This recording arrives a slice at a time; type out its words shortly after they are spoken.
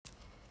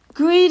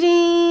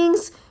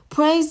Greetings.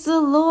 Praise the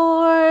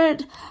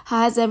Lord.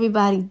 How's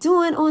everybody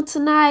doing on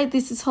tonight?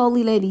 This is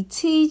Holy Lady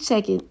T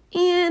checking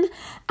in.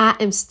 I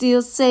am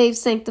still saved,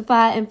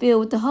 sanctified, and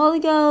filled with the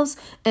Holy Ghost,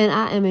 and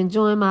I am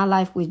enjoying my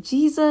life with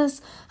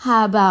Jesus.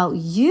 How about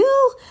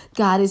you?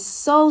 God is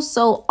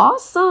so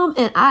awesome,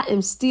 and I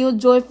am still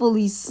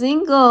joyfully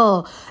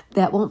single.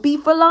 That won't be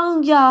for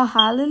long, y'all.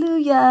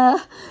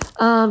 Hallelujah.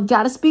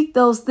 Gotta speak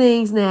those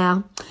things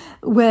now.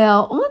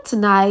 Well, on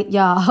tonight,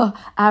 y'all,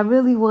 I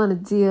really want to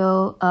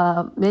deal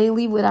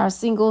mainly with our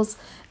singles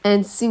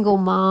and single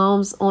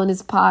moms on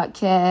this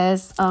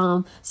podcast.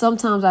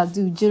 Sometimes I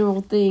do general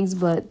things,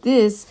 but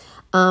this,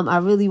 I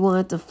really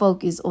wanted to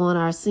focus on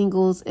our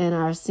singles and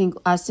our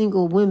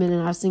single women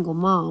and our single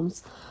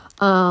moms.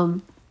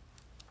 I'm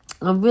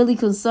really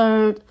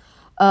concerned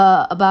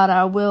about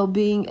our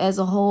well-being as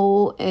a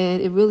whole,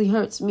 and it really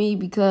hurts me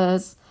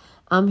because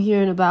I'm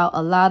hearing about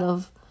a lot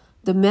of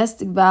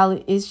domestic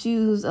violence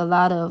issues, a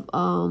lot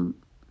of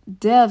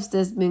deaths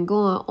that's been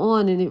going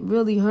on, and it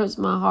really hurts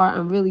my heart.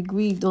 I'm really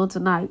grieved on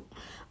tonight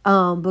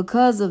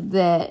because of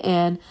that,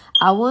 and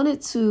I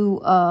wanted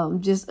to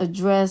just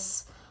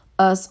address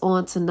us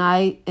on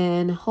tonight,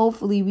 and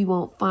hopefully we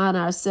won't find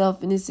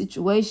ourselves in this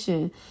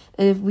situation.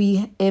 And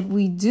if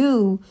we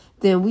do,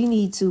 then we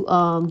need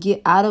to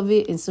get out of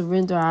it and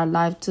surrender our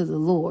life to the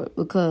Lord,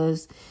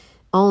 because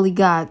only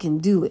God can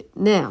do it.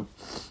 Now,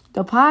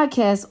 the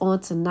podcast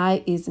on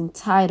tonight is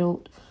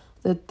entitled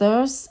 "The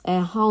Thirst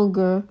and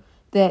Hunger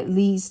That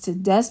Leads to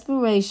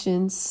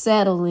Desperation,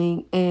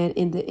 Settling, and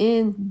in the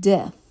End,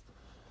 Death."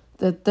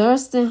 The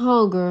thirst and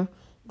hunger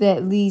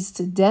that leads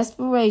to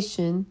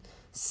desperation,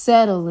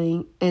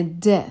 settling, and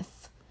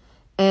death.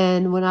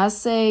 And when I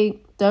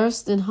say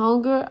thirst and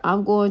hunger,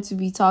 I'm going to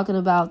be talking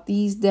about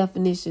these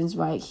definitions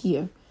right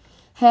here.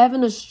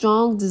 Having a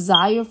strong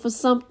desire for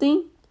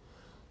something,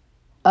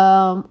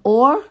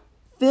 or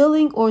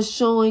feeling or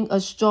showing a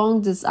strong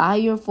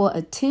desire for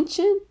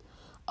attention,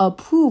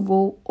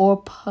 approval, or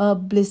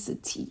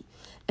publicity.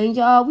 And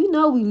y'all, we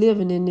know we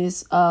living in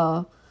this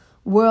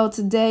world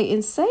today,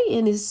 and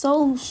Satan is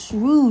so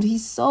shrewd.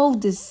 He's so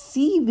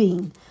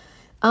deceiving.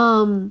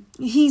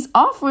 He's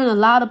offering a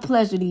lot of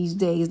pleasure these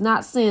days.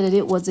 Not saying that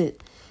it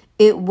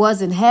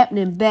wasn't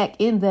happening back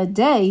in the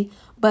day,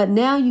 but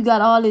now you got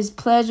all this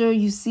pleasure.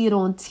 You see it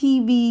on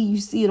TV, you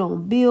see it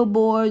on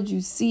billboards, you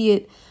see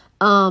it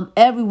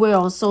everywhere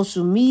on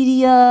social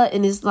media,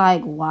 and it's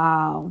like,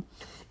 wow,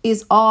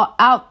 it's all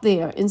out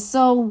there. And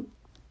so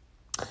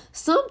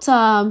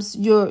sometimes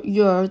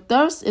your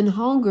thirst and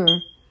hunger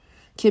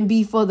can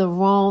be for the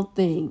wrong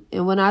thing.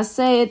 And when I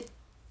say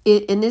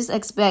it in this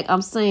aspect,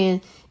 I'm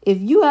saying if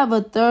you have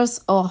a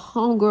thirst or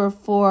hunger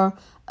for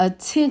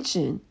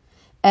attention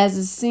as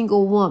a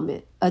single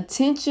woman,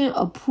 attention,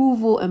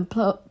 approval, and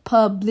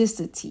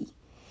publicity,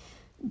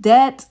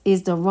 that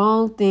is the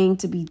wrong thing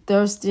to be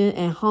thirsting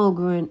and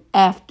hungering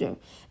after.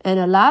 And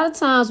a lot of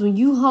times when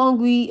you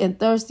hungry and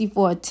thirsty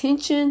for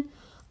attention,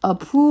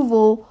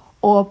 approval,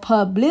 or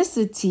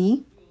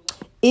publicity,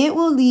 it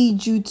will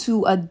lead you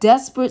to a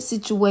desperate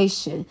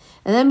situation.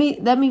 And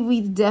let me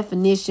read the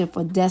definition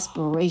for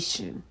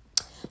desperation.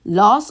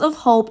 Loss of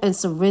hope and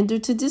surrender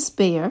to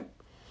despair.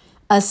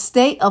 A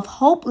state of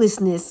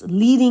hopelessness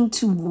leading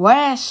to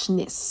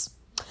rashness.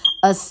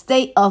 A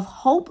state of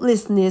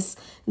hopelessness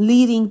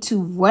leading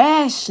to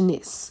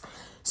rashness.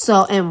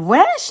 So, and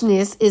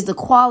rashness is the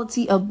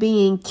quality of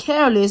being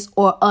careless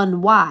or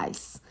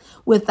unwise,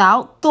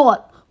 without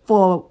thought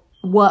for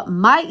what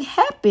might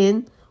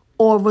happen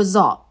or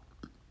result.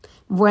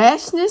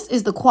 Rashness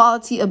is the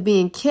quality of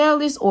being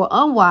careless or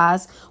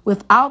unwise,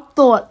 without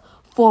thought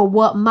for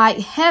what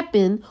might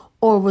happen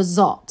or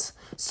result.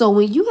 So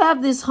when you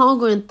have this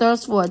hunger and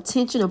thirst for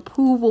attention,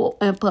 approval,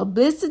 and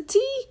publicity,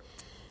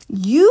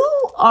 you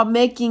are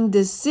making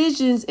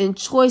decisions and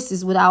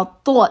choices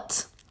without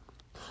thought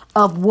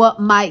of what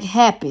might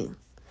happen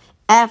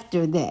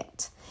after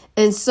that.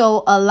 And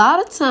so a lot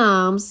of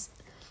times,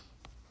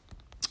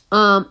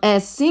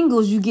 as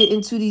singles, you get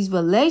into these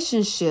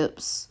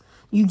relationships,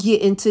 you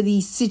get into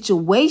these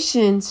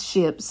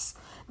situationships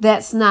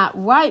that's not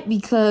right,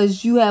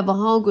 because you have a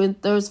hunger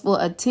and thirst for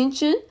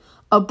attention,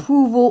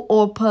 approval,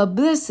 or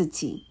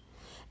publicity.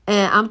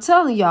 And I'm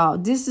telling y'all,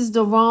 this is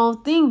the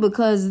wrong thing,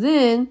 because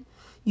then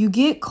you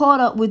get caught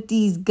up with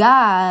these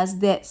guys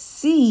that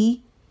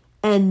see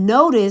and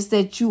notice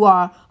that you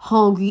are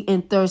hungry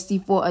and thirsty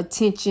for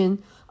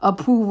attention,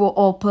 approval,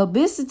 or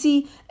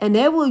publicity, and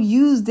they will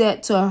use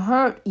that to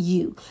hurt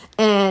you.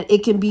 And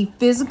it can be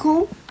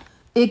physical,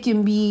 it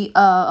can be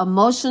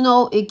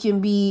emotional, it can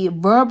be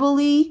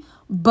verbally,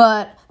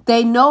 but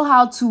they know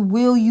how to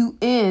will you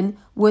in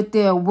with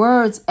their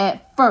words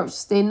at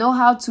first. They know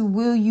how to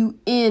will you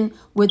in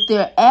with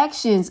their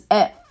actions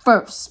at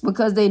first,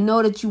 because they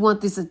know that you want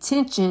this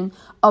attention,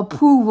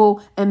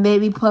 approval, and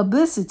maybe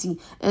publicity.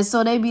 And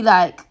so they be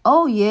like,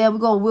 oh yeah, we're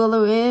going to will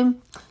her in.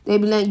 They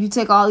be letting you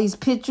take all these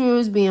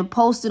pictures being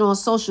posted on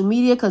social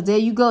media, because there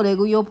you go. There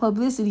go your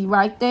publicity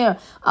right there.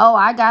 Oh,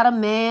 I got a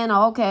man.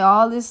 Okay,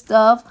 all this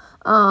stuff.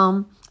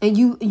 and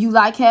you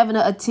like having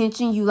the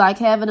attention, you like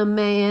having a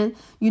man,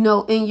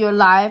 in your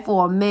life,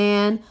 or a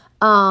man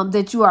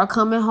that you are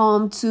coming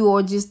home to,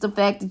 or just the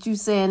fact that you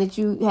saying that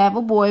you have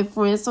a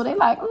boyfriend. So they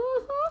like,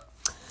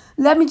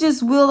 let me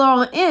just wheel her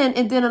on in.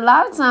 And then a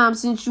lot of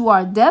times, since you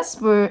are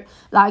desperate,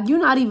 like, you're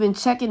not even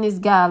checking this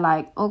guy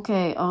like,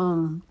 okay,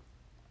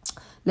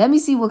 let me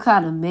see what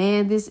kind of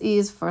man this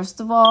is, first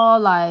of all.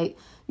 Like,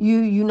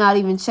 you're not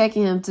even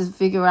checking him to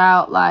figure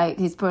out, like,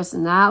 his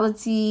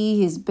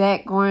personality, his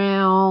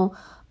background.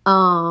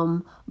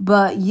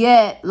 But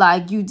yet,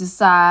 like, you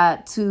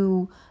decide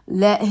to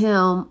let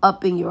him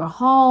up in your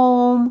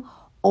home,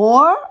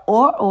 or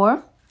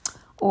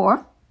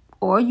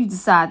you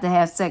decide to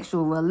have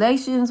sexual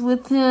relations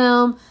with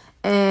him.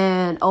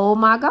 And oh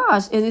my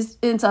gosh, and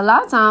it's a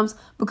lot of times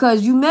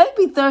because you may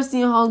be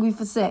thirsty and hungry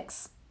for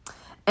sex.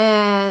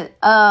 And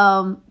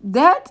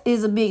that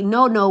is a big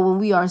no-no when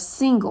we are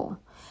single.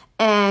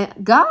 And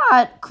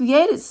God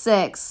created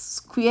sex,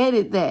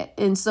 created that.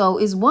 And so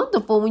it's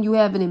wonderful when you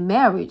have it in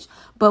marriage.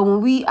 But when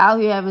we out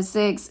here having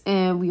sex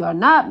and we are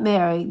not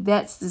married,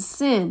 that's the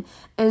sin.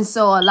 And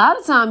so a lot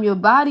of time your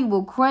body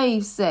will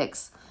crave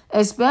sex,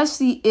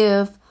 especially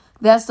if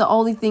that's the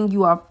only thing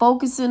you are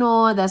focusing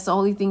on. That's the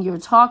only thing you're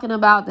talking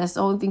about. That's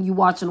the only thing you're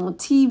watching on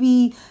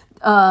TV.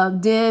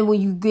 Then when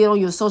you get on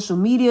your social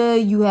media,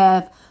 you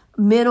have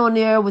men on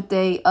there with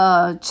their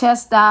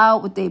chest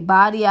out, with their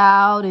body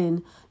out,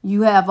 and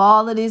you have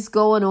all of this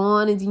going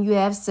on, and then you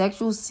have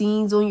sexual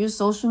scenes on your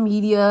social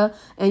media,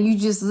 and you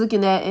just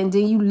looking at, and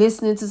then you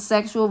listening to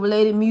sexual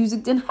related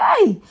music. Then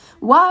hey,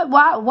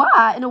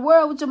 why in the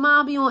world would your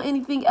mind be on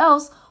anything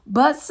else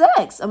but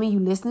sex? I mean, you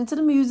listening to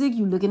the music,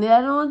 you looking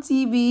at it on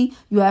TV,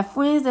 you have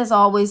friends that's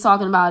always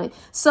talking about it.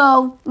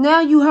 So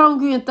now you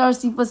hungry and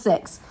thirsty for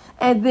sex.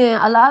 And then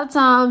a lot of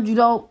times you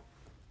don't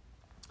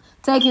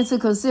take into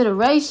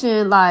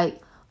consideration, like,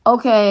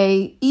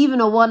 okay,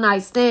 even a one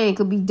night stand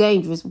could be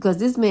dangerous because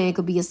this man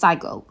could be a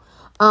psycho.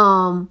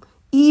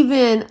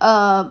 Even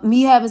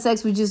me having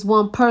sex with just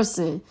one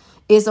person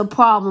is a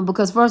problem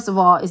because, first of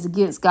all, it's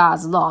against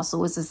God's law,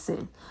 so it's a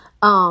sin.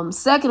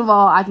 Second of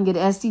all, I can get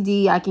an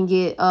STD.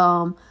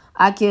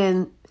 I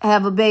can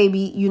have a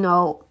baby,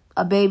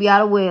 a baby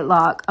out of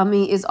wedlock. I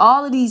mean, it's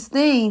all of these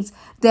things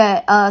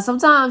that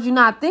sometimes you're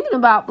not thinking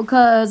about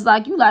because,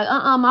 like,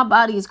 my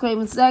body is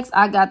craving sex.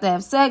 I got to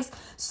have sex.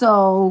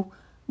 So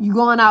you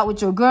going out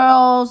with your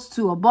girls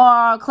to a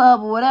bar,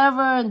 club, or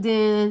whatever, and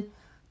then,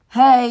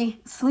 hey,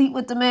 sleep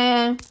with the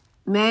man.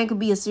 Man could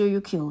be a serial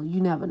killer. You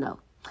never know.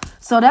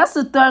 So that's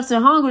the thirst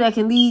and hunger that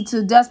can lead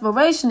to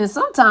desperation and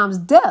sometimes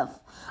death.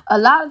 A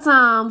lot of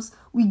times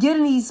we get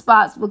in these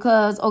spots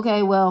because,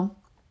 okay, well,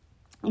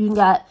 you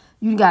got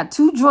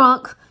too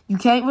drunk. You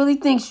can't really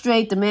think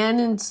straight. The man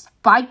didn't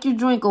spike your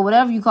drink or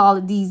whatever you call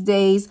it these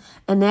days.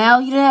 And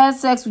now he done had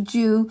sex with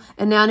you.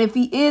 And now if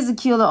he is a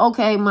killer,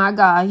 okay, my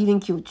God, he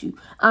didn't kill you.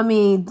 I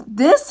mean,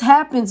 this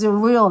happens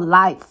in real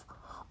life.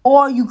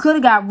 Or you could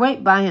have got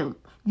raped by him.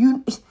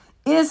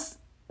 This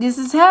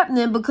is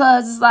happening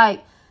because it's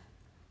like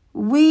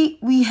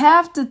we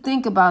have to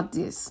think about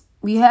this.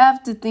 We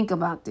have to think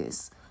about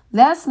this.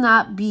 Let's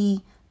not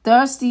be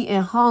thirsty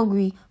and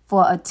hungry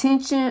for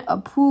attention,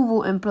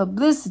 approval, and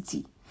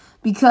publicity,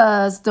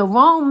 because the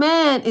wrong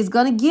man is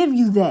going to give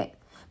you that,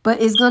 but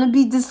it's going to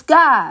be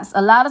disguised.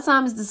 A lot of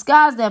times it's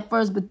disguised at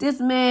first, but this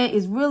man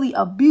is really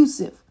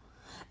abusive.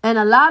 And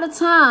a lot of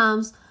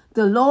times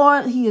the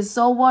Lord, he is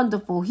so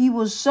wonderful. He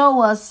will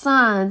show us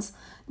signs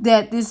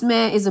that this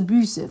man is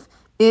abusive.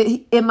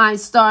 It might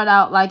start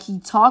out like he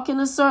talking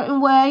a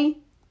certain way.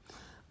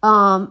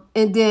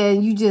 And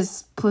then you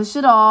just push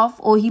it off,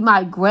 or he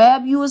might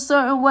grab you a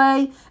certain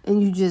way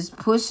and you just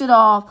push it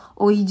off,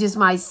 or he just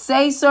might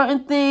say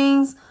certain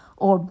things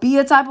or be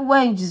a type of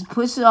way and you just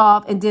push it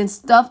off. And then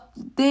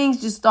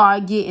things just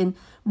start getting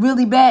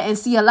really bad. And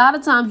see, a lot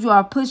of times you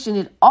are pushing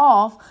it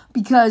off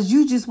because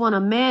you just want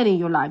a man in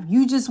your life.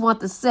 You just want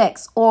the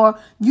sex, or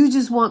you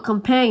just want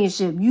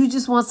companionship. You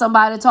just want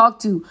somebody to talk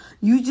to.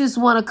 You just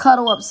want to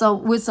cuddle up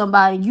with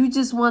somebody. You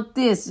just want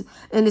this.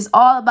 And it's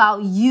all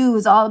about you.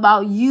 It's all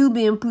about you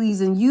being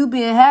pleased and you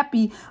being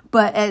happy.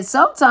 But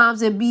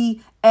sometimes it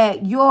be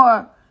at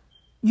you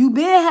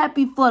being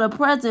happy for the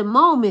present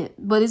moment,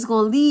 but it's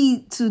going to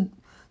lead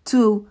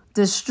to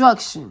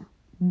destruction,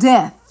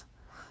 death.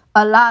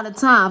 A lot of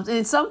times.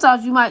 And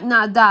sometimes you might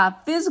not die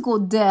a physical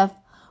death,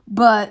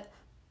 but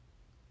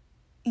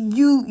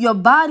your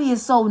body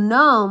is so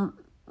numb,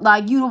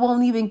 like you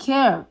won't even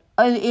care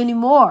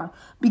anymore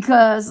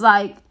because,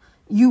 like,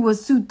 you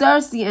was too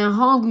thirsty and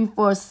hungry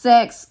for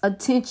sex,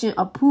 attention,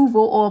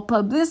 approval, or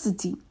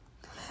publicity.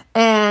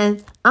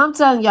 And I'm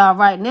telling y'all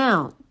right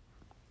now,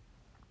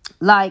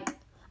 like,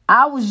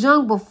 I was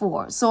young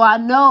before, so I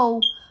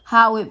know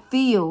how it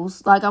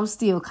feels. Like, I'm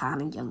still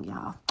kind of young,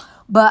 y'all.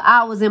 But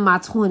I was in my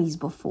 20s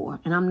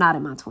before, and I'm not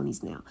in my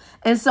 20s now.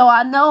 And so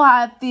I know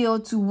how it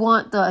feels to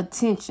want the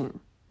attention.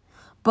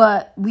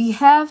 But we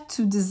have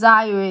to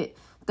desire it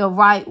the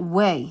right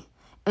way.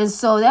 And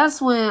so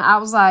that's when I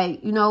was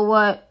like, you know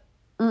what?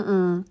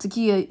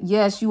 Takia,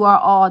 yes, you are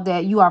all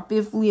that. You are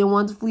fearfully and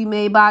wonderfully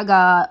made by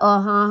God.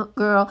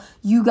 Girl,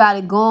 you got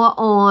it going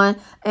on.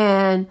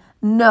 And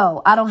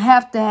no, I don't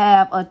have to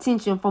have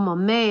attention from a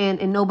man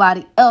and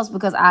nobody else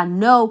because I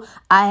know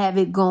I have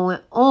it going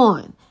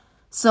on.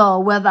 So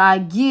whether I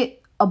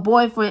get a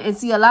boyfriend, and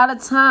see, a lot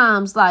of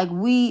times, like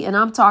and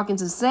I'm talking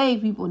to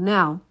saved people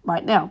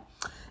right now.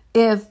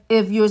 If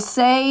you're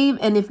saved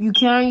and if you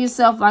carry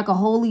yourself like a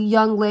holy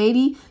young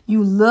lady,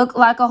 you look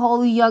like a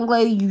holy young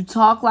lady, you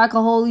talk like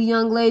a holy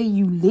young lady,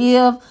 you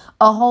live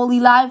a holy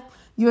life,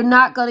 you're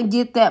not going to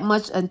get that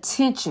much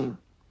attention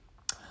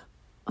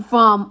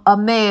from a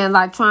man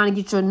like trying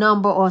to get your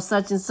number or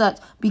such and such,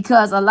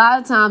 because a lot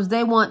of times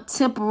they want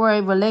temporary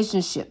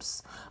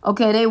relationships.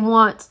 Okay, they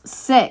want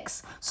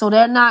sex. So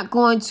they're not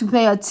going to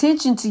pay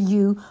attention to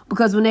you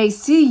because when they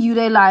see you,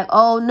 they like,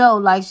 oh no,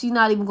 like she's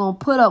not even going to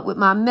put up with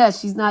my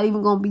mess. She's not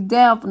even going to be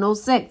down for no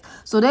sex.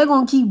 So they're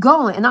going to keep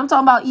going. And I'm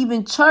talking about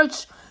even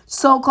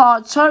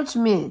so-called church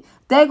men.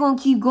 They're going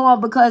to keep going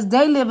because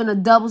they live in a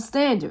double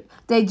standard.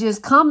 They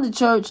just come to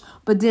church,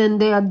 but then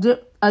they are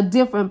a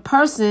different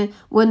person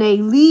when they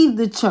leave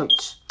the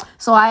church.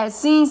 So I had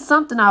seen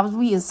something, I was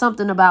reading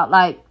something about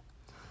like,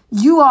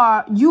 you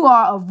are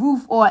a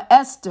Ruth or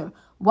Esther.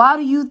 Why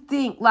do you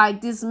think like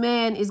this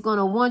man is going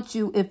to want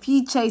you if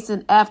he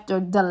chasing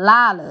after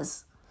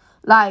Delilahs?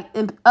 Like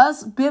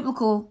us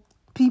biblical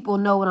people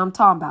know what I'm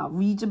talking about.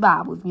 Read your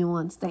Bible if you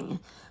understand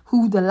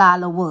who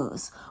Delilah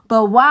was.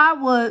 But why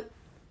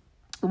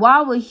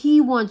would he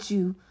want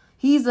you?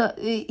 He's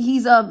of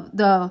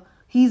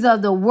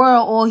the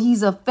world, or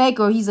he's a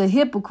fake, or he's a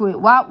hypocrite.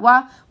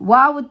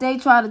 Why would they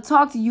try to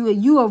talk to you?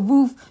 And you are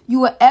Ruth,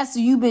 you are Esther,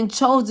 you've been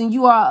chosen,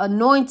 you are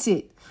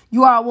anointed,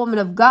 you are a woman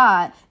of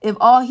God. If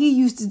all he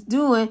used to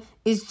doing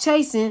is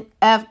chasing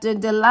after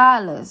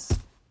Delilahs,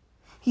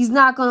 he's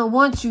not gonna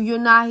want you. You're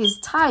not his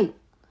type.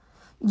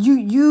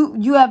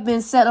 You have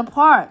been set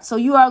apart, so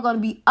you are gonna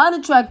be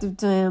unattractive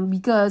to him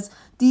because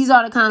these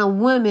are the kind of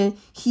women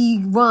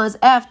he runs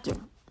after.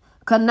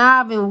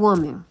 Conniving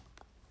women.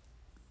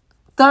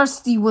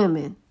 Thirsty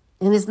women,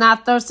 and it's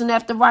not thirsting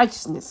after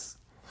righteousness.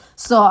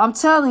 So I'm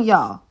telling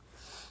y'all,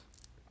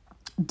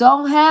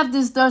 don't have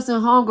this thirst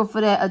and hunger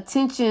for that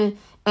attention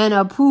and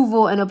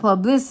approval and a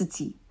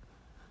publicity,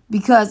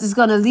 because it's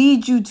going to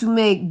lead you to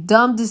make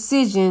dumb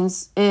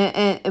decisions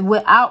and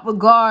without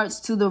regards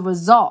to the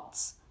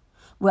results.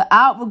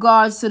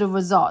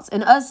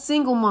 And us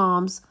single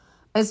moms,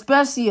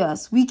 especially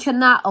us, we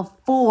cannot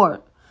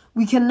afford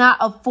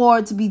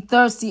to be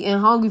thirsty and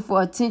hungry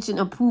for attention,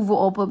 approval,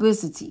 or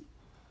publicity.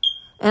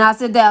 And I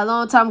said that a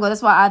long time ago.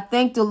 That's why I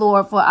thank the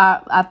Lord for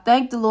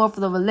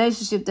the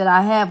relationship that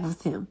I have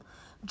with him.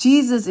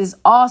 Jesus is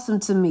awesome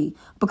to me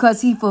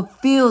because he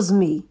fulfills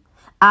me.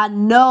 I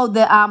know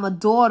that I'm a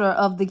daughter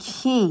of the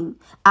King.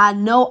 I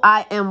know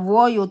I am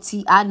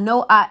royalty. I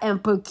know I am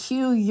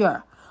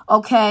peculiar.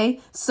 Okay?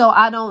 So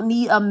I don't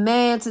need a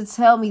man to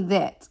tell me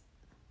that.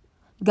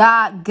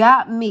 God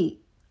got me.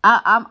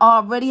 I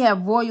already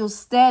have royal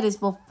status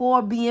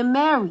before being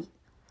married.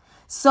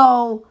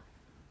 So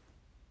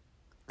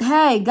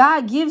hey,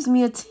 God gives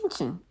me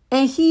attention,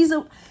 and he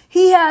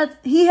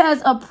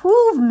has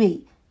approved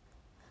me.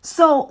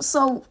 So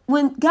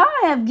when God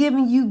is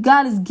giving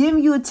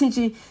you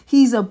attention,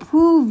 he's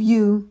approved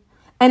you,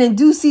 and in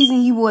due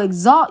season he will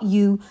exalt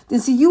you. Then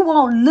see, you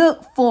won't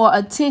look for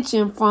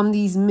attention from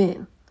these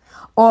men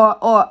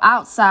or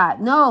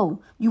outside.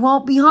 No, you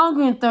won't be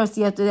hungry and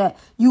thirsty after that.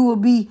 You will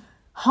be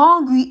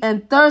hungry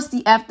and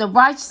thirsty after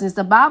righteousness.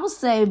 The Bible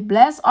says,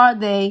 blessed are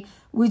they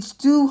which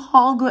do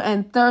hunger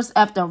and thirst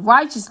after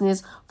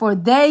righteousness, for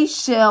they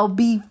shall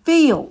be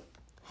filled.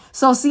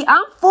 So see,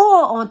 I'm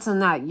full on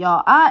tonight,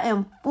 y'all. I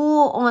am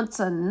full on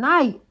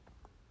tonight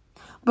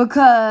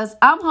because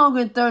I'm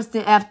hungry and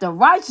thirsting after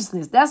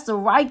righteousness. That's the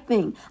right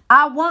thing.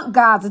 I want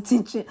God's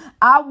attention.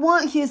 I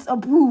want his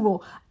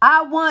approval.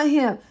 I want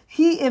him.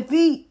 If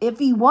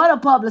he want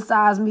to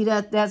publicize me,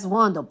 that's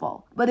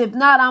wonderful. But if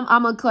not,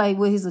 I'm okay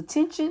with his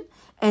attention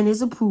and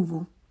his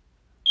approval.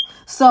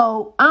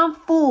 So I'm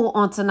full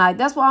on tonight.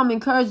 That's why I'm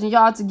encouraging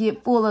y'all to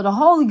get full of the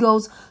Holy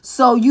Ghost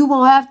so you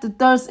won't have to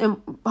thirst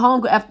and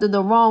hunger after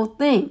the wrong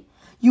thing.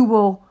 You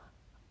will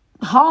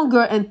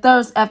hunger and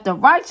thirst after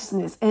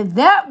righteousness, and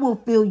that will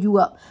fill you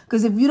up.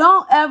 Because if you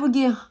don't ever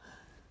get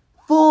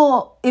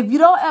full, if you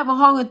don't ever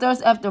hunger and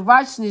thirst after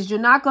righteousness, you're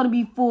not going to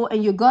be full,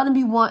 and you're going to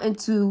be wanting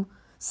to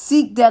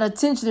seek that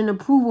attention and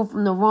approval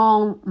from the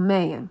wrong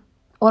man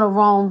or the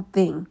wrong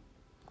thing.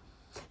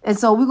 And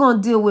so we're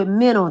going to deal with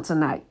men on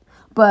tonight.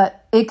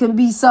 But it can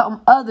be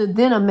something other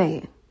than a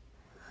man.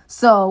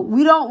 So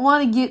we don't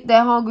want to get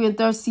that hungry and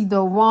thirsty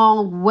the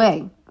wrong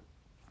way,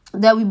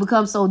 that we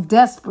become so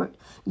desperate.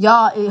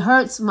 Y'all, it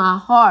hurts my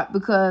heart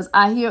because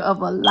I hear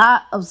of a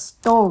lot of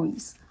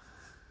stories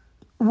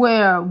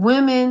where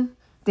women,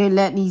 they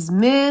let these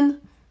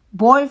men,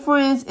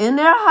 boyfriends in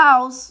their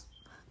house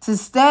to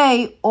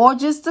stay or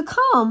just to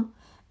come.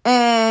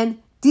 And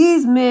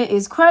these men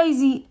is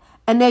crazy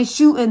and they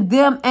shooting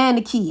them and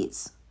the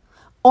kids.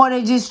 Or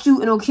they just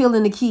shooting or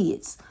killing the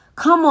kids.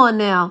 Come on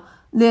now.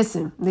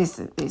 Listen.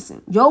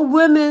 Your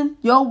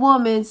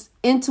woman's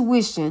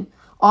intuition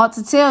ought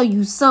to tell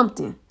you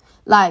something.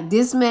 Like,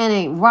 this man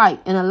ain't right.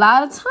 And a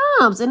lot of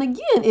times, and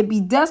again, it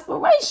be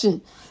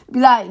desperation. Be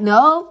like,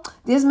 no,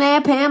 this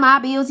man paying my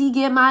bills. He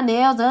get my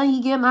nails done.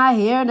 He get my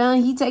hair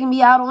done. He taking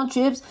me out on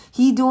trips.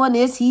 He doing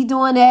this. He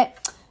doing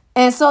that.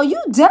 And so you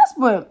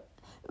desperate.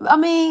 I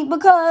mean,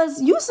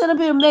 because you sit up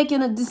here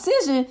making a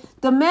decision.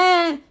 The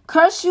man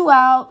curse you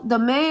out. The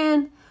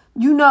man,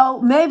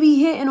 maybe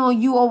hitting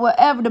on you or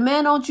whatever. The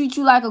man don't treat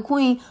you like a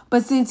queen.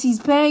 But since he's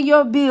paying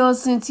your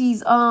bills, since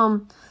he's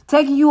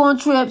taking you on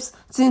trips,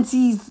 since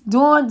he's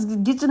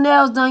get your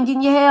nails done,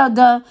 getting your hair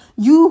done,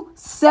 you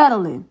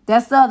settling.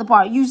 That's the other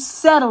part. You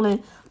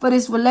settling for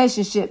this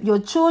relationship. Your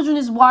children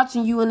is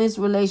watching you in this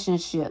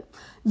relationship.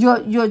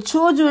 Your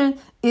children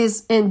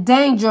is in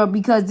danger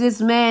because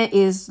this man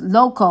is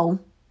loco.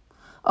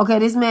 Okay,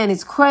 this man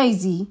is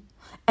crazy.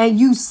 And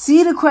you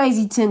see the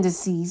crazy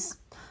tendencies.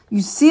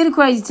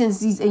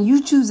 And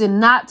you choosing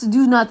not to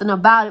do nothing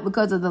about it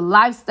because of the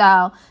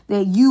lifestyle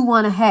that you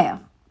want to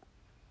have.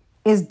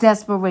 It's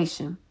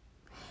desperation.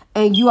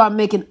 And you are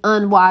making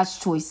unwise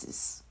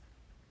choices.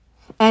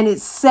 And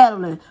it's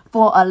settling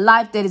for a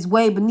life that is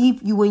way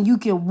beneath you when you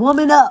can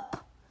woman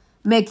up,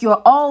 make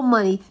your own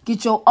money,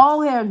 get your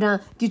own hair done,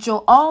 get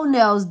your own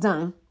nails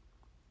done,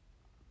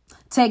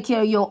 take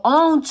care of your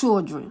own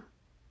children.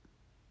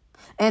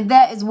 And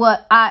that is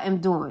what I am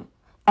doing.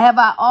 Have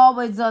I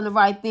always done the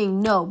right thing?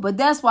 No. But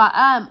that's why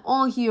I'm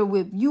on here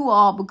with you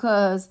all,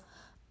 because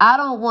I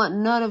don't want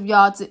none of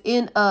y'all to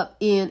end up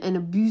in an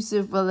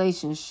abusive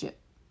relationship.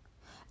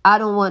 I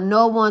don't want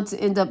no one to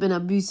end up in an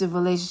abusive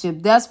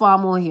relationship. That's why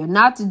I'm on here.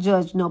 Not to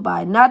judge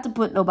nobody, not to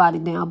put nobody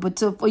down, but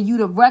for you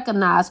to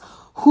recognize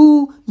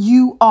who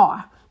you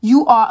are.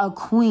 You are a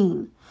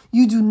queen.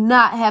 You do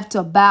not have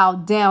to bow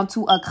down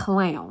to a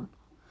clown.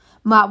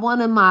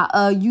 One of my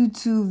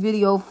YouTube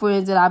video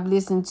friends that I've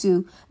listened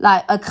to,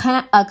 like a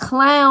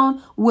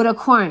clown with a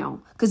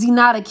crown, because he's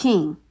not a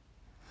king.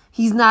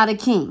 He's not a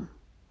king.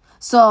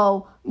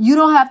 So you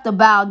don't have to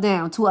bow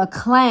down to a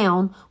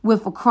clown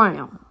with a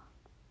crown.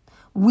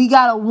 We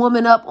got a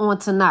woman up on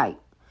tonight.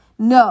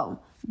 No,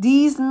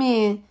 these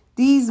men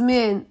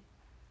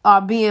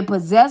are being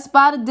possessed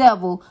by the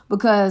devil,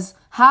 because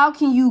how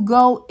can you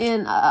go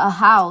in a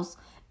house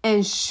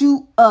and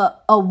shoot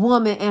up a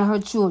woman and her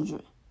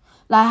children?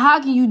 Like,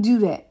 how can you do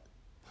that?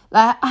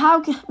 Like,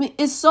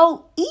 it's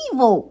so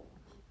evil.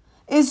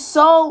 It's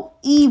so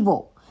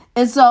evil.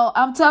 And so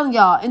I'm telling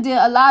y'all, and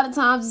then a lot of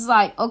times it's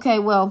like, okay,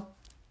 well,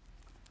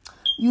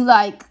 you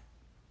like,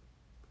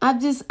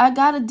 I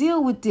got to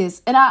deal with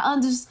this. And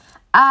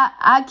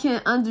I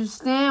can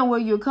understand where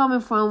you're coming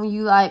from when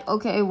you like,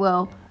 okay,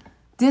 well,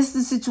 this is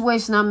the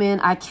situation I'm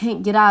in. I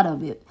can't get out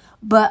of it.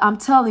 But I'm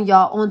telling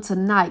y'all, on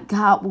tonight,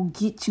 God will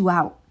get you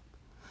out.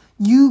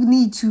 You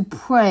need to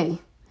pray.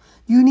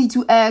 You need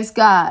to ask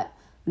God,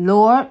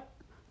 Lord,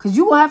 because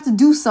you will have to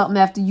do something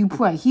after you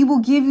pray. He will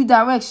give you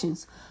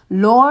directions.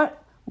 Lord,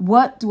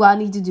 what do I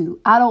need to do?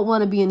 I don't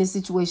want to be in this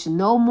situation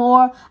no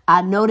more.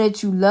 I know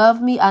that you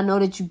love me. I know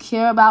that you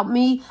care about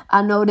me.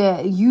 I know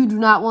that you do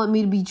not want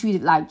me to be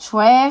treated like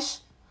trash.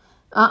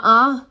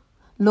 Lord,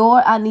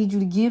 I need you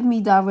to give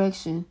me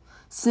direction.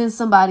 Send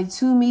somebody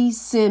to me.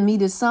 Send me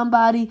to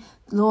somebody.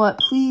 Lord,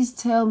 please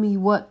tell me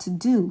what to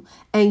do.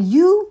 And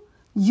you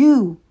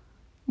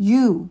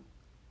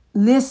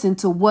listen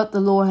to what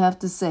the Lord have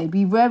to say.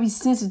 Be very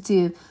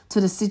sensitive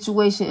to the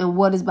situation and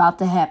what is about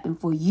to happen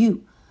for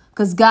you.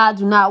 Because God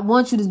do not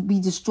want you to be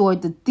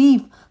destroyed. The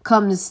thief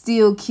come to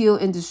steal, kill,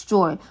 and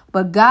destroy.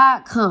 But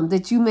God come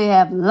that you may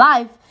have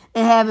life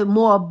and have it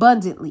more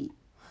abundantly.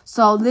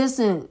 So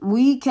listen,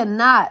 we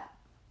cannot,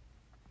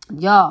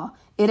 y'all,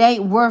 it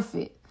ain't worth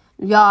it.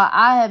 Y'all,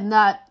 I have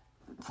not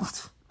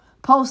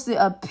posted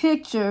a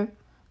picture.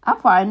 I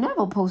probably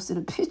never posted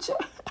a picture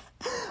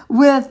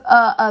with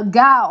a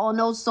guy on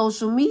those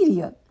social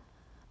media.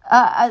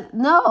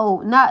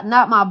 No,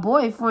 not my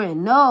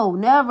boyfriend. No,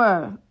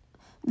 never.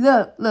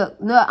 Look,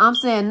 no, I'm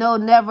saying no,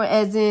 never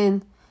as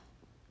in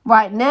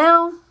right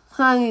now,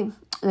 honey,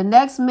 the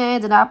next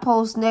man that I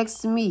post next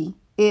to me,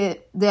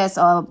 that's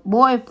a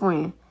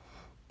boyfriend,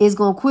 is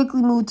going to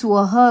quickly move to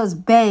a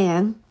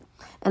husband,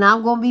 and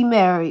I'm going to be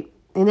married.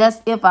 And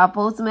that's if I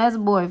post him as a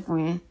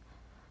boyfriend.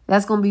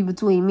 That's going to be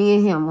between me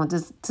and him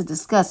to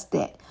discuss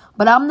that.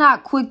 But I'm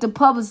not quick to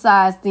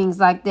publicize things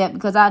like that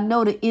because I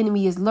know the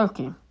enemy is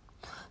lurking.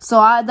 So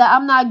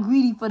I'm not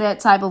greedy for that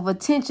type of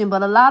attention,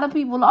 but a lot of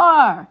people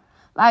are.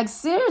 Like,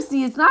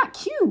 seriously, it's not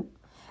cute.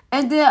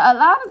 And then a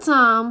lot of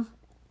time,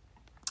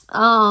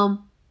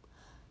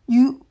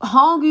 you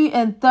hungry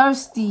and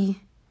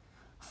thirsty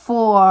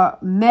for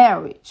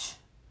marriage.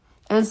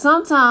 And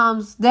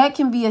sometimes that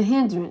can be a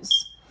hindrance.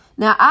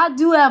 Now, I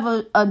do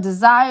have a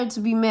desire to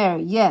be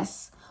married,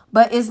 yes.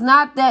 But it's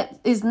not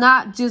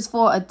just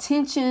for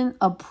attention,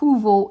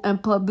 approval,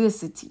 and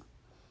publicity.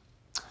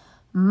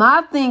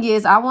 My thing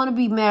is, I want to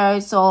be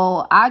married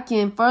so I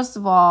can, first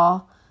of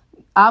all,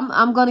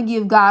 I'm going to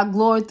give God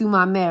glory through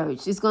my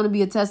marriage. It's going to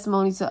be a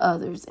testimony to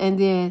others. And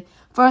then,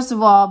 first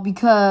of all,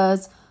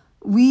 because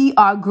we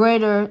are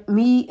greater,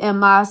 me and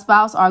my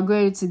spouse are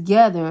greater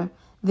together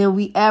than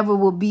we ever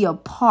will be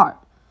apart.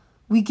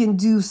 We can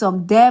do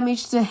some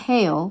damage to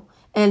hell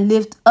and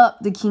lift up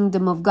the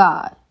kingdom of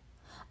God.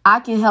 I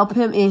can help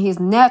him in his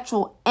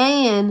natural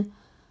and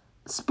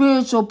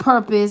spiritual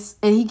purpose,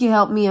 and he can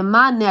help me in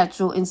my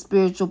natural and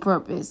spiritual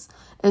purpose.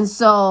 And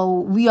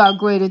so we are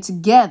greater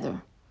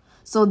together.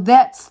 So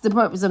that's the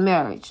purpose of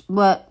marriage.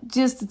 But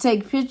just to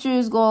take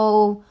pictures,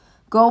 go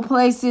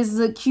places,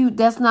 look cute,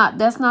 that's not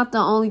the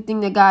only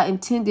thing that God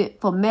intended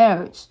for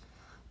marriage.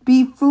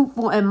 Be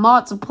fruitful and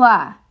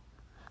multiply.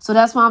 So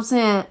that's why I'm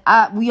saying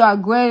we are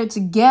greater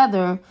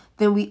together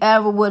than we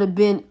ever would have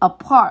been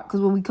apart.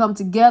 Because when we come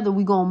together,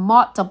 we're going to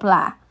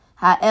multiply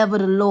however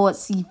the Lord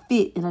see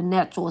fit in a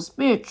natural or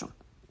spiritual.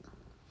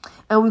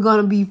 And we're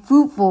going to be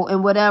fruitful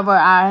in whatever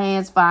our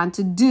hands find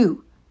to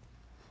do.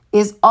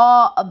 It's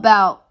all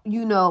about,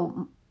 being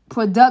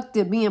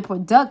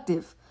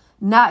productive,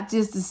 not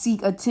just to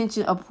seek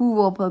attention,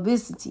 approval,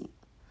 publicity.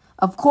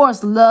 Of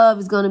course, love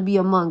is going to be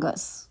among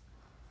us.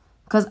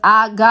 Because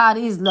God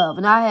is love,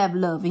 and I have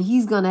love, and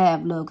he's going to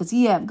have love because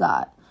he have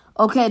God.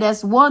 Okay,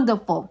 that's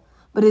wonderful.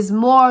 But it's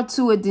more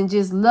to it than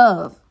just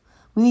love.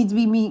 We need to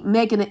be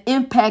making an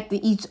impact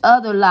in each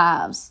other's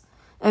lives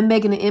and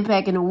making an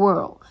impact in the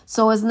world.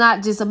 So it's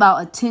not just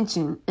about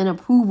attention and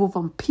approval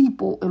from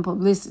people and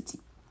publicity.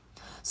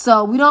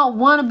 So we don't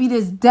want to be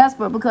this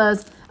desperate,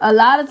 because a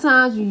lot of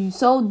times when you're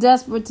so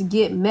desperate to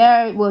get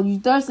married, well, you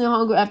thirsty and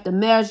hungry after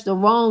marriage the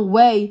wrong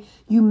way,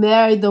 you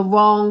marry the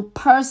wrong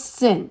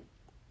person.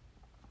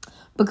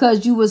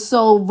 Because you were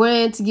so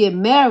ran to get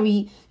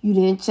married, you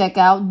didn't check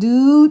out,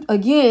 dude,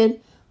 again,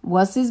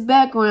 what's his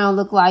background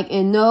look like?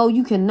 And no,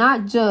 you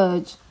cannot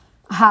judge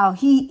how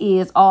he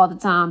is all the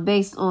time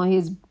based on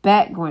his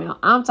background.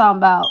 I'm talking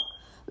about,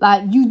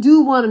 like, you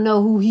do want to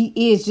know who he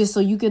is just so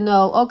you can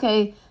know,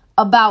 okay,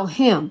 about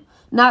him.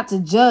 Not to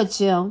judge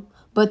him,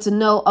 but to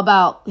know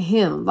about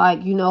him.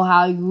 Like,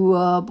 how he grew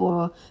up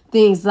or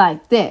things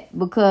like that.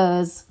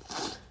 Because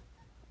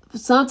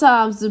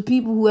sometimes the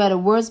people who had a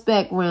worse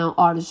background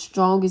are the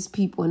strongest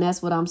people. And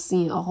that's what I'm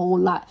seeing a whole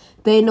lot.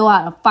 They know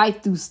how to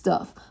fight through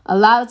stuff. A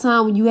lot of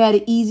time when you had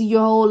it easy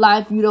your whole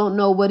life, you don't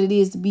know what it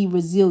is to be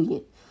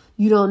resilient.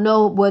 You don't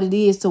know what it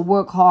is to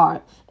work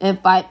hard and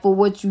fight for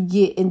what you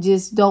get and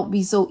just don't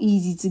be so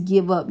easy to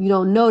give up. You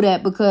don't know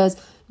that because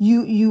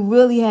you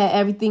really had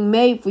everything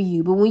made for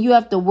you. But when you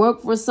have to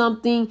work for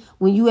something,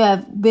 when you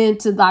have been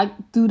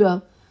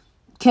to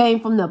came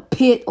from the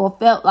pit or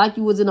felt like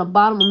you was in the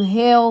bottom of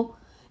hell,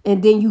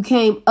 and then you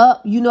came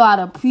up, you know how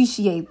to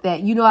appreciate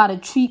that. You know how to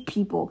treat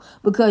people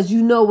because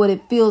you know what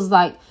it feels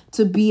like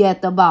to be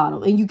at the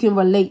bottom and you can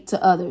relate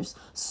to others.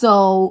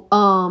 So,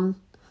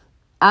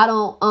 I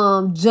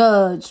don't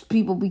judge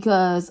people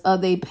because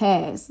of their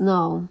past.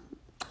 No,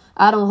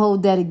 I don't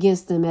hold that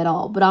against them at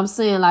all. But I'm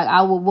saying, like,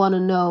 I would want to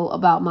know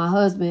about my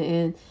husband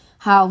and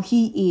how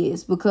he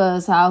is,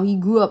 because how he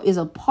grew up is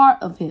a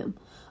part of him.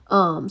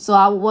 So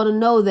I would want to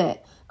know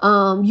that.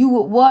 You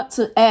would want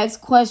to ask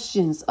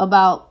questions.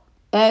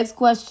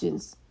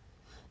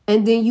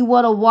 And then you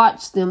want to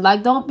watch them.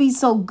 Like, don't be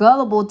so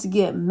gullible to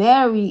get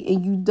married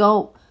and you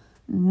don't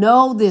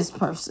know this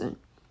person.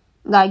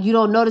 Like, you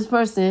don't know this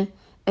person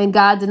and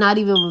God did not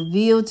even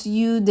reveal to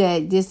you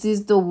that this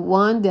is the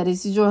one, that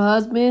this is your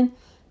husband.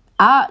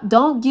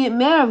 Don't get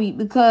married,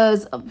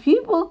 because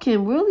people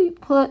can really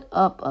put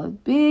up a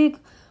big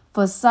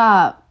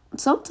facade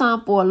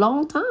sometime for a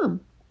long time.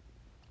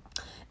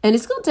 And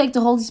it's going to take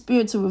the Holy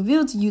Spirit to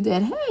reveal to you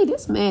that, hey,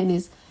 this man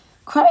is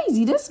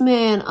crazy. This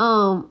man,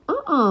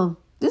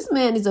 this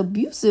man is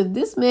abusive.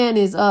 This man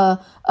is a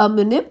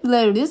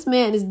manipulator. This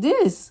man is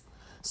this.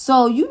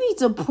 So you need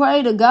to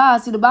pray to God.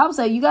 See, the Bible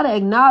says you got to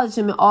acknowledge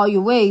him in all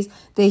your ways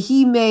that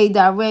he may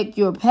direct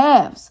your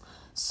paths.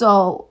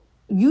 So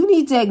you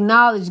need to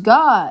acknowledge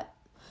God.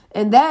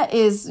 And that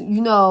is,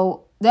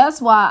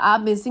 that's why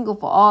I've been single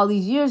for all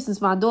these years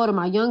since my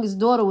youngest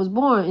daughter was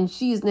born, and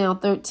she is now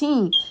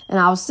 13. And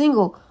I was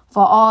single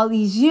for all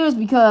these years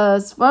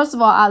because, first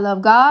of all, I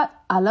love God.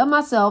 I love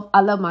myself.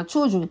 I love my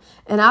children.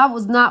 And I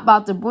was not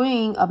about to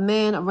bring a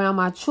man around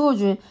my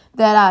children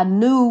that I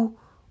knew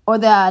or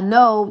that I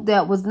know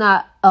that was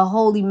not a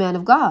holy man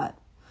of God.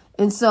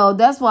 And so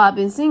that's why I've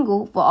been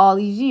single for all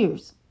these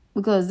years,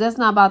 because that's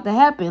not about to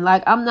happen.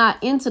 Like, I'm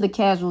not into the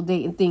casual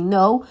dating thing.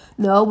 No,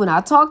 when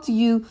I talk to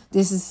you,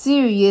 this is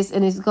serious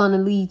and it's going to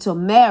lead to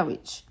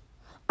marriage.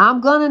 I'm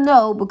going to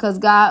know because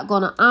God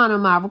going to honor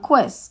my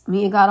requests.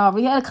 Me and God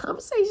already had a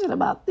conversation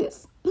about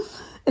this.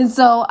 And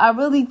so I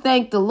really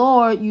thank the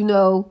Lord,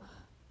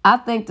 I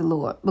thank the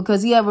Lord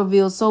because he have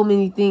revealed so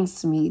many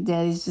things to me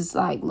that it's just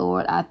like,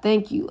 Lord, I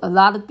thank you. A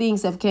lot of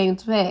things have came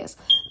to pass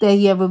that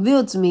he have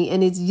revealed to me,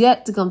 and it's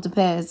yet to come to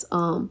pass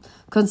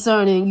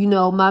concerning,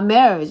 my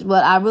marriage.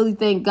 But I really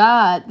thank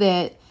God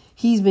that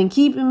he's been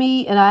keeping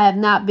me, and I have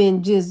not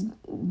been just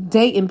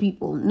dating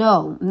people.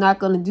 No, I'm not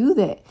going to do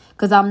that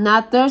because I'm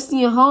not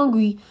thirsty and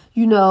hungry,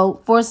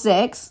 for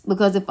sex,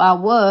 because if I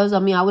was,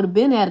 I would have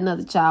been had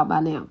another child by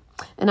now.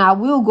 And I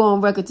will go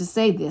on record to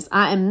say this.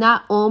 I am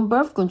not on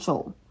birth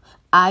control.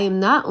 I am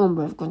not on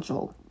birth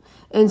control.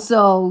 And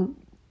so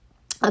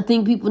I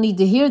think people need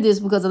to hear this,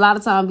 because a lot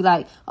of times be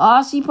like,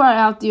 oh, she probably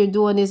out there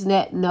doing this and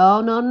that.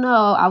 No.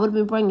 I would have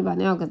been pregnant by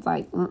now, because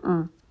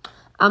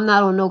I'm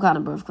not on no kind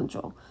of birth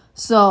control.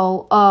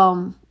 So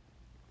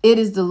it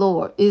is the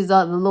Lord. It is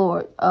the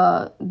Lord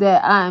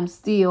that I'm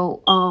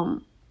still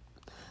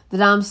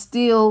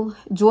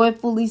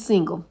joyfully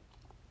single.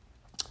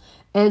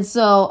 And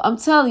so I'm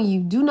telling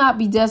you, do not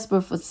be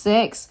desperate for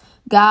sex.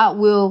 God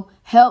will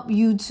help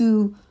you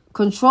to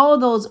control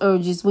those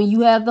urges when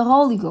you have the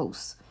Holy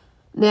Ghost.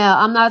 Now,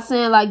 I'm not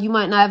saying like you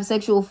might not have a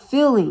sexual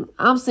feeling.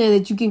 I'm saying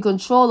that you can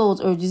control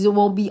those urges. It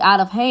won't be out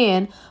of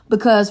hand,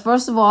 because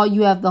first of all,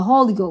 you have the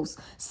Holy Ghost.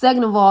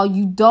 Second of all,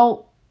 you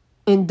don't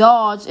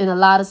indulge in a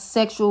lot of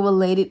sexual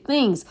related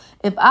things.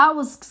 If I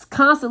was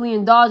constantly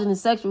indulging in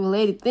sexual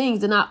related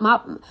things, then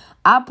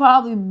I'd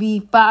probably be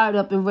fired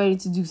up and ready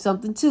to do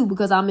something too,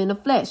 because I'm in the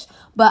flesh.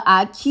 But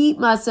I keep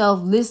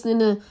myself listening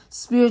to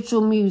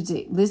spiritual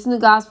music, listening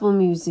to gospel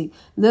music,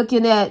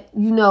 looking at,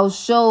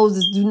 shows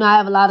that do not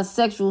have a lot of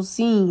sexual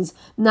scenes,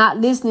 not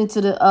listening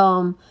to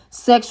the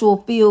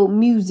sexual filled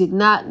music,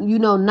 not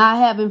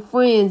having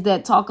friends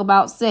that talk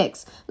about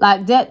sex.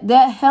 Like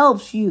that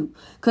helps you,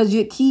 because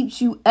it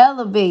keeps you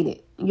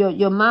elevated,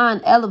 your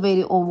mind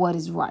elevated on what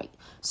is right.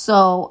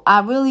 So I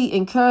really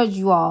encourage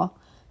you all,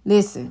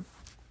 listen,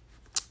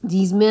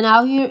 these men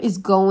out here is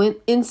going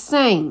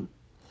insane.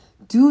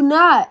 Do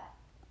not,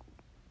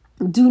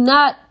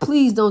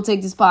 please don't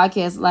take this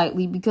podcast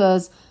lightly,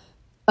 because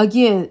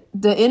again,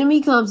 the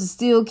enemy comes to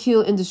steal,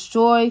 kill, and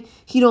destroy.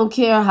 He don't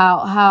care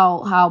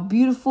how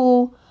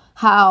beautiful,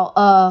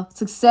 how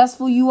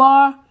successful you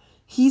are.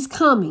 He's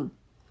coming,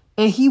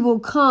 and he will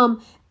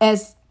come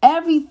as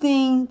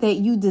everything that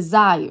you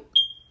desire.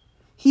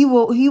 He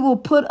will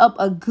put up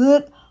a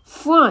good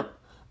front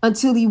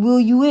until he will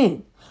you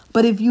in.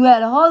 But if you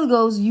had the Holy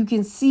Ghost, you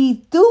can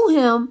see through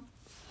him,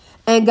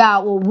 and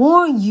God will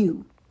warn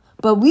you.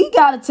 But we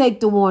got to take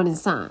the warning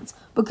signs,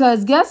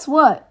 because guess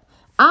what?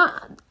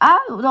 I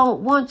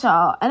don't want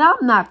y'all, and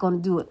I'm not going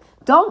to do it.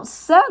 Don't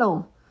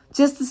settle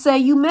just to say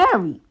you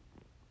married.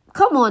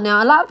 Come on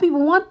now. A lot of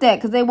people want that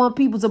because they want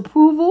people's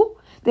approval.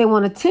 They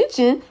want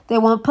attention. They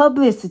want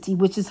publicity,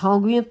 which is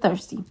hungry and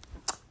thirsty.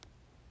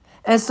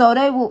 And so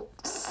they will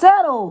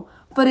settle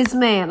for this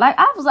man. Like,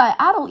 I was like,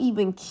 I don't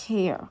even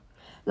care.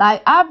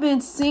 Like, I've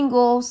been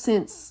single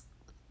since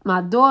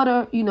my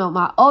daughter,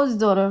 my oldest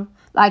daughter,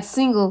 like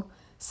single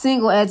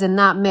as in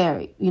not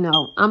married.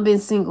 I've been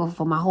single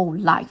for my whole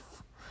life.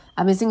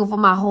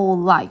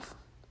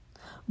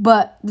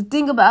 But the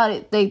thing about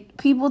it,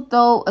 people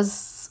throw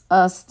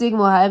a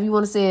stigma, however you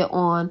want to say it,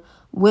 on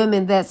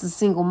women that's a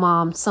single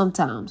mom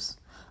sometimes.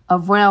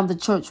 Around the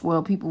church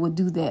world, people would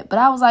do that. But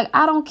I was like,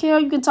 I don't care.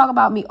 You can talk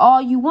about me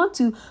all you want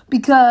to,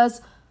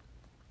 because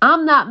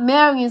I'm not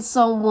marrying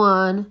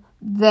someone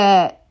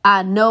that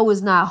I know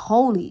is not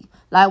holy.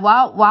 Like,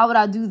 why would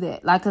I do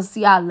that? Like, cause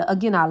see, I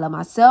love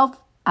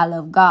myself. I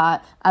love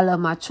God. I love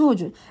my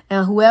children.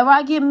 And whoever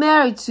I get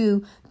married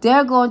to,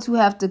 they're going to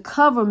have to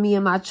cover me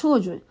and my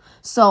children.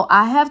 So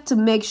I have to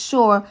make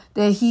sure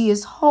that he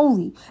is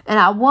holy. And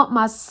I want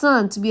my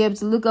son to be able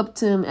to look up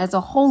to him as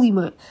a holy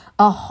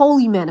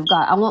man of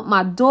God. I want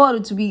my daughter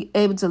to be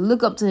able to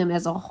look up to him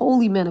as a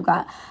holy man of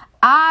God.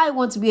 I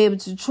want to be able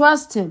to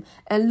trust him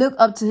and look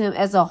up to him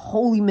as a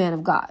holy man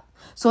of God.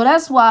 So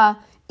that's why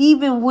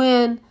even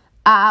when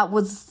I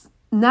was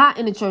not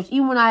in the church,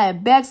 even when I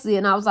had backslid,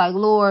 and I was like,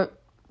 Lord,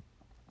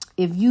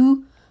 if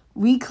you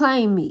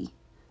reclaim me,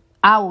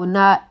 I will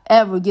not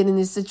ever get in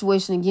this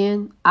situation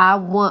again. I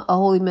want a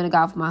holy man of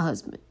God for my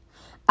husband.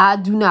 I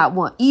do not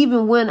want,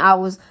 even when I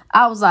was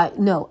like,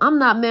 no, I'm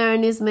not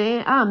marrying this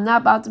man. I'm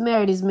not about to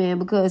marry this man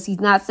because he's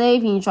not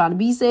saved. He ain't trying to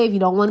be saved. He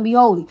don't want to be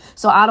holy.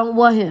 So I don't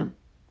want him.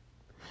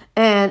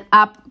 And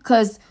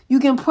because you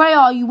can pray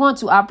all you want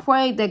to. I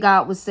prayed that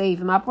God would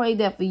save him. I prayed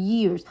that for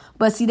years.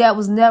 But see, that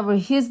was never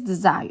his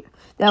desire.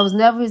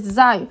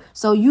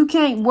 So you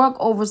can't work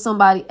over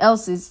somebody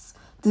else's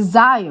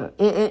desire.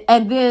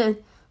 And then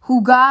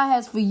who God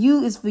has for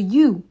you is for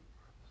you.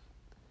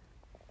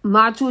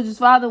 My children's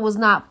father was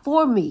not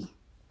for me.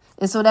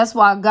 And so that's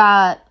why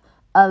God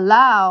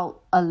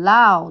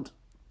allowed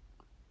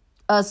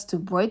us to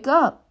break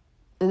up.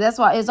 And that's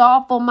why it's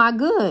all for my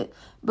good.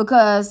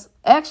 Because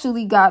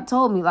actually God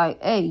told me,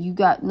 like, hey,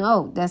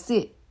 that's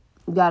it.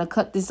 You got to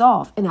cut this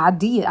off. And I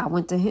did. I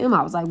went to him.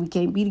 I was like, we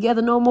can't be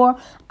together no more.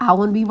 I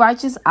want to be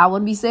righteous. I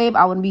want to be saved.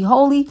 I want to be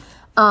holy.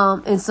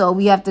 And so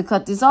we have to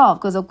cut this off.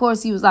 Because, of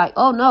course, he was like,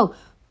 oh, no.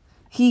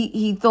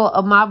 He thought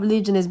of my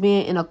religion as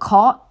being in a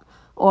cult,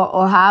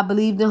 or how I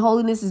believed in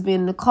holiness as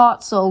being in a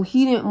cult. So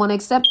he didn't want to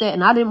accept that,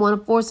 and I didn't want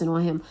to force it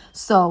on him.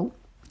 So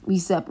we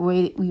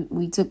separated.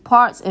 We took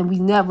parts, and we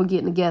never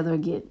getting together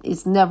again.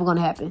 It's never going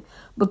to happen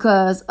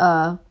because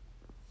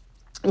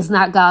it's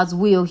not God's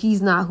will.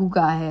 He's not who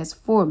God has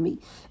for me,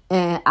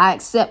 and I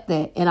accept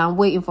that. And I'm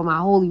waiting for my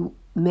holy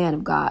man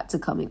of God to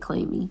come and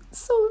claim me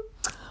soon.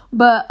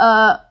 But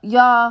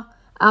y'all,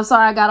 I'm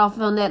sorry I got off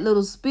on that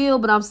little spiel,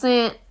 but I'm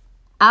saying.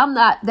 I'm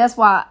not, that's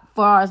why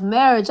far as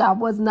marriage, I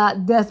was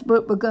not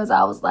desperate because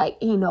I was like,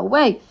 ain't no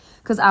way.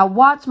 Because I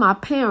watched my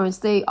parents,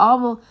 they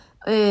almost,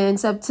 in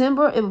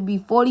September, it would be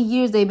 40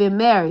 years they've been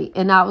married.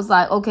 And I was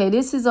like, okay,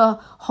 this is a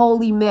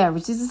holy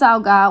marriage. This is how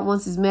God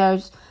wants his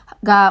marriage.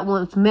 God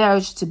wants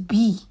marriage to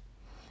be.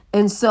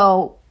 And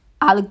so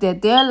I looked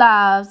at their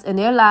lives, and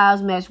their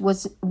lives match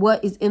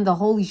what is in the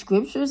Holy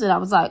Scriptures. And I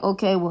was like,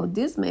 okay, well,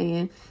 this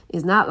man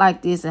is not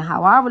like this, and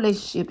how our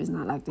relationship is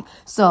not like this.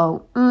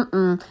 So,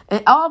 and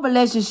all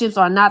relationships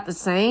are not the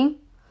same,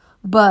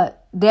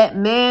 but that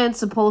man's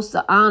supposed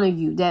to honor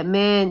you. That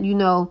man,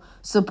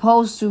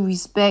 supposed to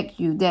respect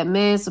you. That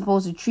man's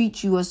supposed to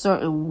treat you a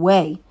certain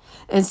way.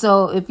 And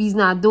so if he's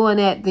not doing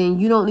that, then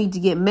you don't need to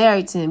get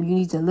married to him. You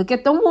need to look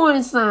at the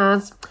warning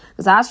signs.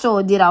 Because I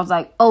sure did. I was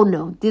like, oh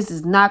no, this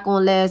is not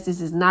going to last.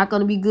 This is not going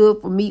to be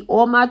good for me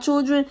or my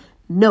children.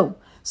 No.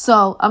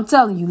 So I'm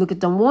telling you, look at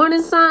the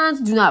warning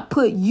signs. Do not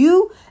put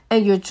you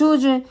and your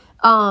children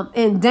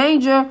in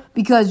danger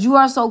because you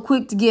are so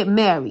quick to get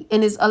married.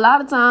 And it's a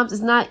lot of times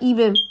it's not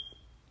even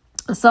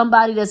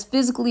somebody that's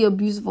physically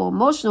abusive or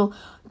emotional.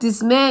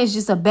 This man is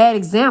just a bad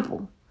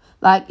example.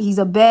 Like, he's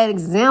a bad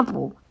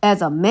example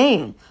as a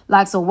man.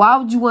 Like, so why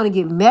would you want to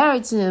get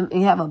married to him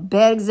and have a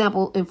bad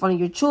example in front of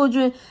your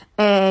children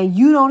and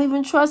you don't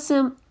even trust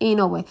him? Ain't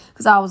no way.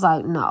 Because I was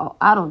like, no,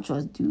 I don't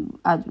trust you.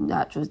 I do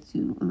not trust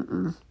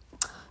you.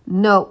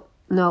 No.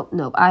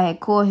 I had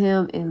caught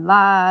him in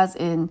lies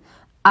and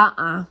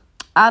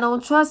I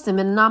don't trust him,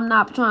 and I'm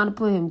not trying to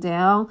put him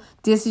down.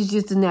 This is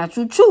just the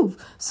natural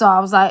truth. So I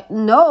was like,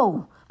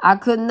 no, I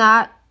could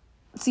not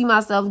see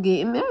myself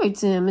getting married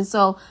to him. And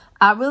so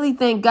I really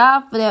thank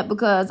God for that,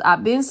 because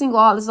I've been single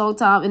all this whole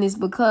time. And it's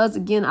because,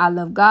 again, I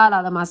love God.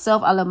 I love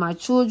myself. I love my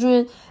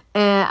children.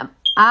 And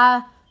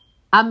I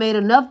made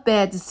enough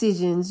bad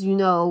decisions.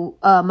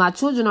 My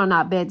children are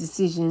not bad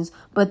decisions,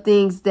 but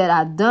things that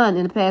I've done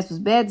in the past was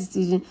bad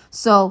decisions.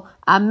 So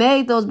I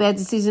made those bad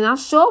decisions. I'm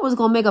sure I was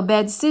going to make a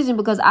bad decision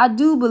because I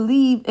do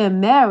believe in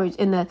marriage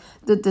and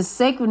the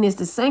sacredness,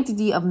 the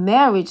sanctity of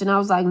marriage. And I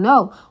was like,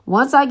 no,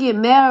 once I get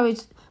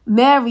married,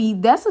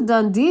 that's a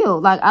done deal.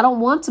 Like, I don't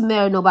want to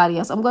marry nobody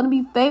else. I'm going to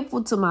be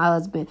faithful to my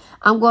husband.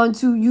 I'm going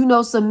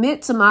to,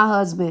 submit to my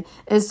husband.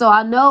 And so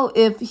I know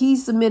if he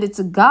submitted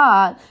to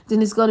God,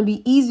 then it's going to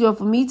be easier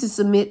for me to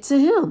submit to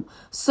him.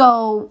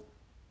 So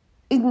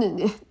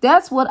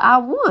that's what I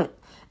want.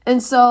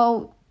 And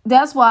so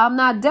that's why I'm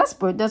not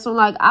desperate. That's why I'm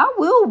like, I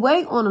will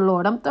wait on the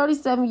Lord. I'm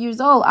 37 years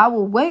old. I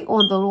will wait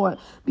on the Lord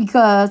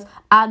because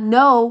I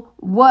know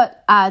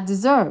what I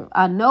deserve.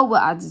 I know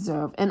what I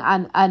deserve. And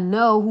I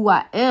know who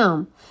I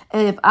am.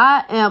 And if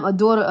I am a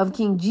daughter of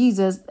King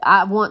Jesus,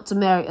 I want to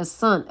marry a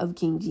son of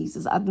King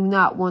Jesus. I do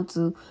not want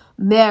to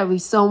marry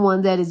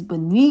someone that is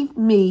beneath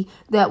me,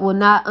 that will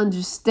not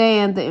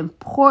understand the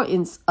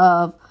importance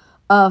of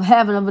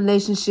having a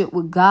relationship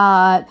with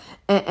God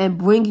and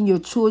bringing your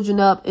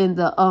children up in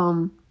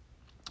the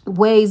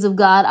ways of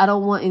God. I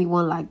don't want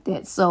anyone like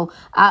that. So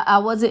I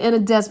wasn't in a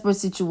desperate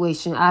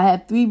situation. I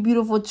have 3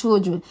 beautiful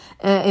children.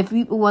 And if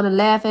people want to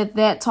laugh at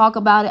that, talk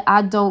about it,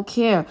 I don't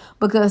care.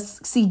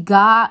 Because, see,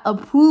 God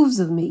approves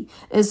of me.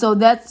 And so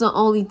that's the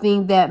only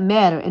thing that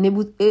matters. And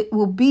it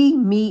will be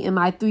me and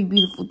my 3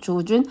 beautiful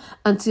children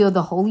until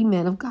the holy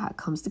man of God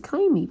comes to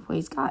claim me.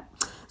 Praise God.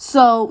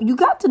 So you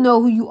got to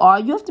know who you are.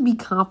 You have to be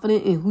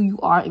confident in who you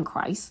are in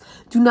Christ.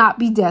 Do not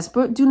be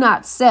desperate. Do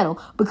not settle.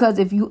 Because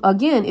if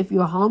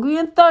you're hungry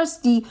and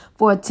thirsty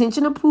for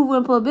attention, approval,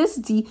 and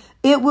publicity,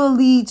 it will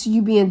lead to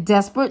you being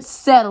desperate,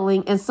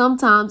 settling, and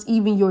sometimes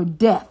even your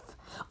death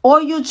or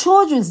your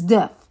children's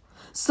death.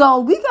 So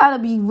we got to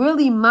be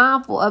really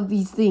mindful of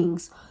these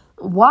things.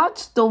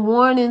 Watch the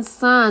warning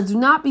signs. Do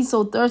not be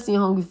so thirsty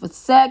and hungry for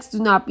sex. Do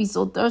not be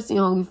so thirsty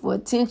and hungry for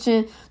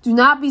attention. Do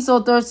not be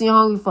so thirsty and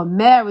hungry for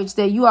marriage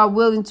that you are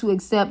willing to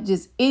accept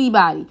just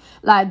anybody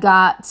like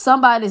God,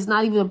 somebody that's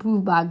not even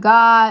approved by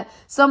God,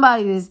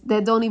 somebody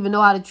that don't even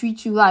know how to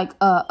treat you like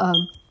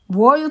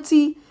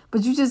royalty,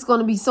 but you're just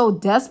going to be so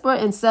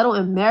desperate and settle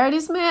and marry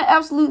this man?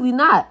 Absolutely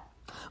not.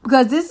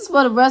 Because this is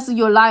for the rest of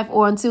your life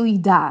or until he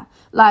die.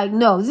 Like,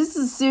 no, this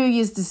is a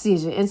serious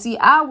decision. And see,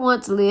 I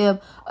want to live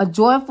a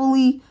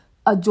joyful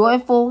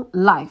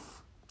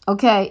life.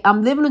 Okay,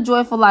 I'm living a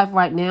joyful life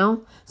right now.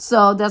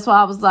 So that's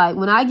why I was like,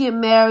 when I get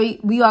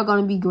married, we are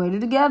going to be greater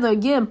together.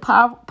 Again,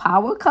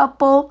 power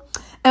couple.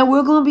 And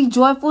we're going to be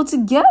joyful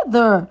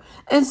together.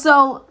 And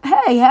so,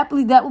 hey,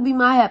 that will be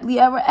my happily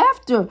ever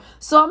after.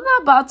 So I'm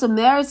not about to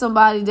marry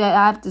somebody that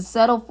I have to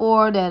settle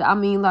for.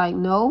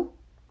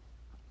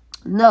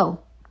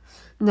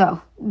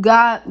 No,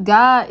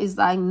 God is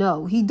like,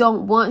 no, he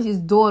don't want his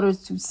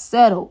daughters to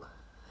settle.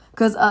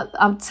 Because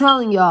I'm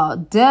telling y'all,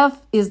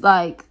 death is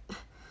like,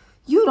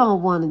 you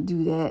don't want to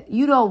do that.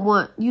 You don't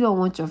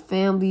want your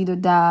family to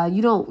die.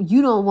 You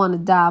don't want to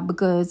die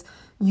because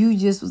you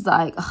just was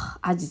like,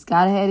 I just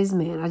got to have this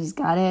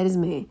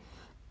man.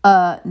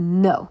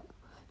 No,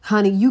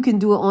 honey, you can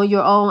do it on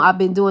your own. I've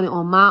been doing it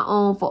on my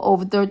own for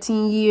over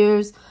 13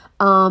 years.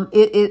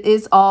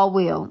 It's all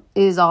well.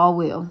 It is all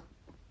well.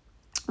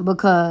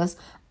 Because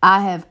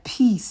I have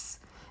peace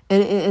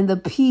and the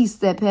peace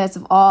that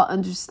passeth all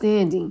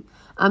understanding.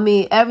 I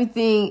mean,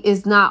 everything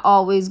is not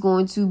always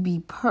going to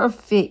be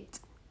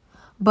perfect,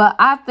 but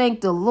I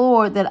thank the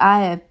Lord that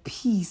I have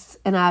peace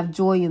and I have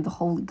joy in the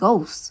Holy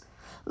Ghost.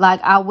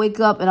 Like, I wake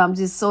up and I'm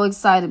just so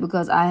excited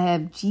because I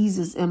have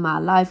Jesus in my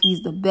life.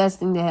 He's the best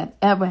thing that have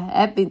ever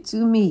happened to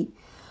me.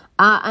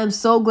 I'm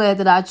so glad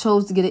that I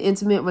chose to get an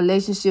intimate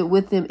relationship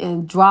with him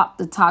and drop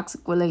the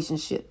toxic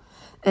relationship.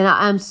 And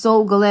I'm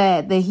so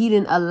glad that he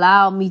didn't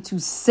allow me to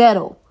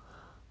settle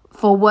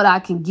for what I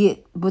can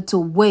get, but to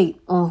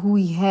wait on who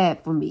he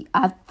had for me.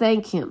 I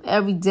thank him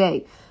every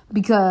day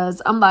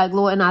because I'm like,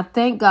 Lord, and I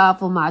thank God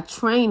for my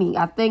training.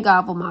 I thank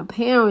God for my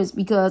parents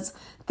because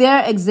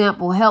their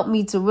example helped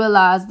me to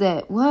realize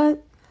that,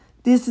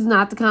 this is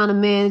not the kind of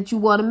man that you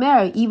want to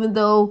marry. Even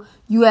though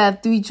you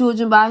have 3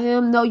 children by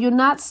him, no, you're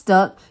not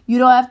stuck. You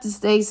don't have to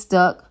stay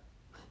stuck.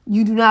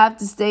 You do not have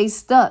to stay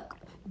stuck.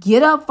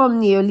 Get up from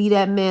there, leave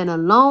that man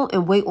alone,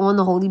 and wait on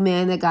the holy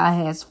man that God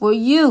has for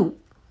you.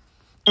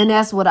 And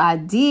that's what I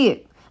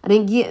did. I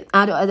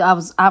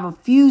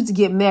refused to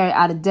get married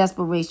out of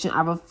desperation. I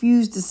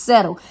refused to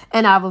settle.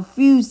 And I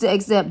refused to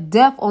accept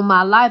death on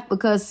my life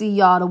because, see,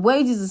 y'all, the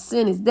wages of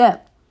sin is death.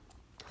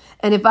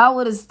 And if I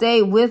would have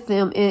stayed with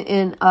him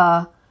in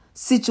a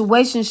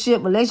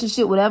situationship,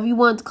 relationship, whatever you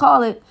want to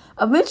call it,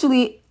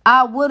 eventually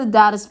I would have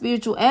died a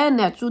spiritual and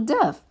natural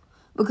death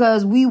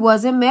because we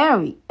wasn't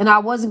married. And I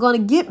wasn't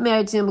going to get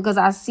married to him because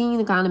I seen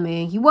the kind of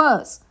man he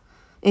was.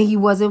 And he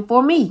wasn't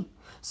for me.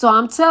 So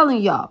I'm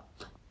telling y'all,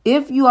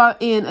 if you're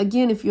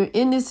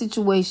in this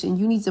situation,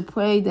 you need to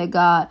pray that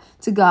God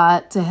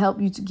to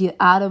help you to get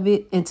out of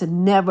it and to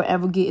never,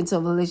 ever get into a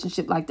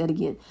relationship like that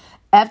again.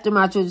 After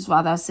my children's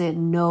father, I said,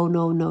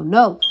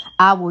 no.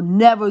 I will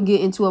never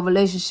get into a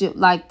relationship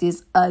like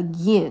this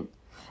again.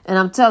 And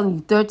I'm telling you,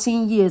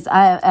 13 years,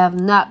 I have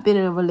not been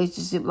in a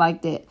relationship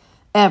like that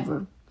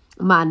ever.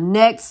 My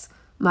next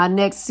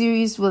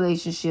serious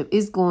relationship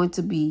is going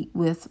to be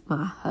with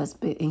my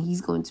husband, and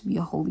he's going to be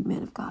a holy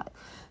man of God.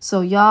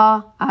 So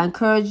y'all, I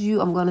encourage you.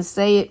 I'm going to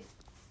say it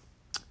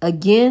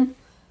again.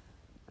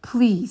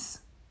 Please.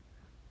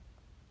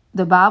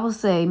 The Bible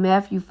say,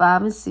 Matthew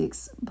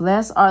 5:6,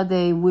 blessed are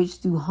they which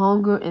do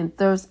hunger and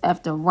thirst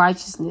after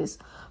righteousness,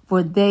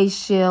 for they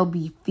shall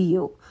be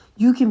filled.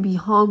 You can be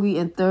hungry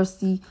and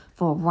thirsty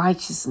for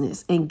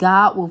righteousness, and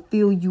God will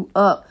fill you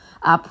up.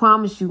 I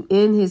promise you,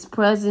 in his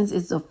presence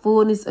is the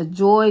fullness of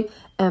joy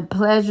and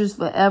pleasures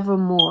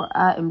forevermore.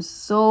 I am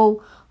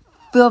so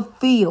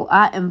fulfilled.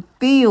 I am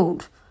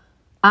filled.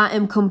 I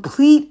am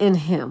complete in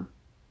him.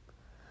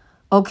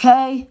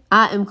 Okay?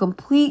 I am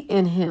complete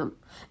in him.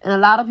 And a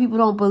lot of people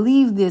don't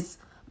believe this,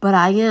 but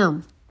I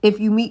am. If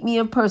you meet me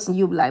in person,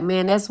 you'll be like,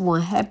 man, that's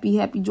one happy,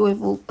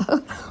 joyful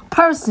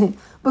person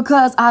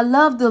because I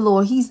love the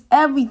Lord. He's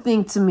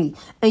everything to me.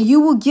 And you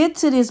will get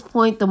to this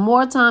point. The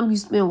more time you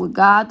spend with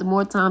God, the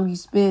more time you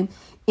spend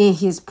in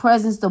his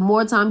presence, the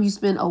more time you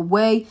spend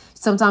away.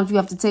 Sometimes you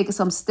have to take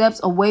some steps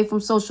away from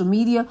social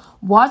media.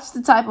 Watch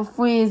the type of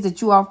friends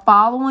that you are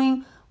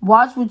following.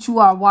 Watch what you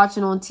are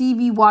watching on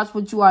TV. Watch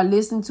what you are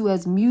listening to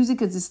as music,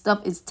 because this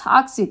stuff is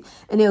toxic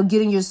and it'll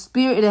get in your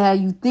spirit. It'll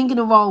have you thinking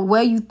the wrong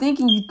way. You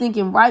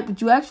thinking right,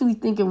 but you actually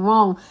thinking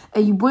wrong.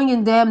 And you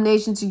bringing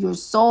damnation to your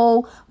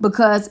soul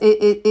because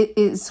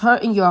it's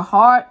hurting your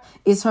heart.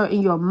 It's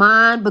hurting your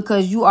mind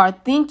because you are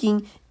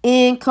thinking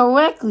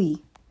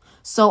incorrectly.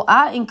 So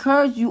I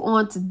encourage you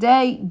on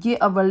today, get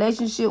a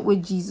relationship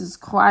with Jesus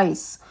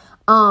Christ.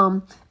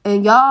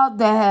 And y'all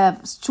that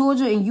have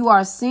children and you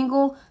are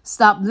single,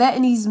 stop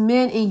letting these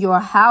men in your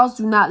house.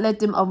 Do not let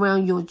them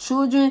around your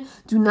children.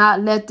 Do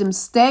not let them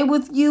stay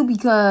with you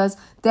because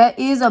that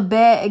is a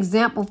bad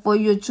example for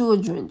your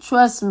children.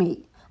 Trust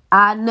me.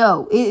 I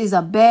know it is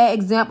a bad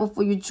example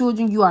for your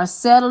children. You are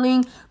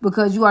settling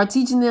because you are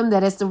teaching them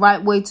that it's the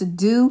right way to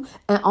do.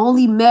 And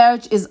only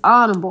marriage is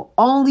honorable.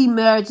 Only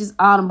marriage is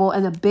honorable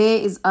and the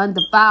bed is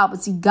undefiled.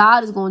 But see,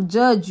 God is going to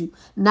judge you.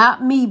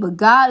 Not me, but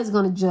God is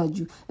going to judge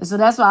you. And so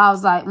that's why I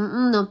was like,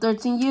 no,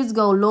 13 years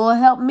ago, Lord,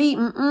 help me.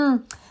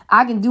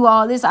 I can do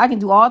all this. I can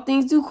do all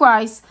things through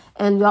Christ.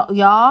 And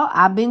y'all,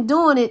 I've been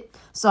doing it.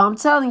 So I'm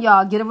telling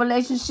y'all, get a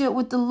relationship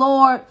with the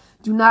Lord.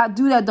 Do not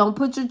do that. Don't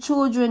put your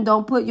children,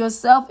 don't put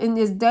yourself in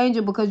this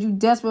danger because you're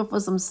desperate for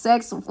some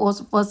sex,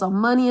 for some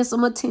money and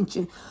some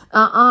attention.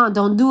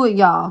 Don't do it,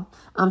 y'all.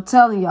 I'm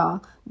telling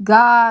y'all,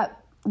 God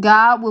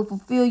will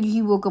fulfill you.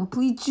 He will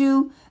complete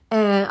you.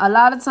 And a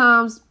lot of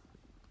times,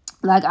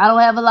 like, I don't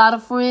have a lot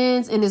of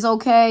friends and it's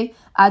okay.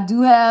 I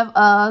do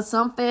have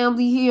some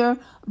family here,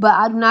 but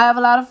I do not have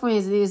a lot of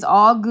friends. It is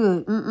all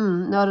good.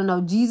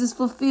 No. Jesus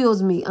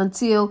fulfills me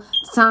until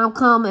the time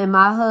comes and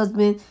my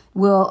husband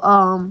will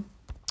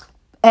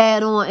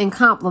add on and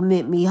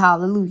compliment me.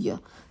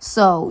 Hallelujah.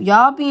 So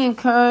y'all be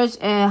encouraged.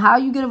 And how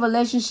you get a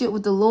relationship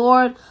with the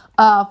Lord,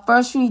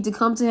 first you need to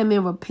come to him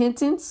in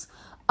repentance,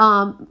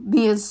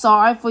 being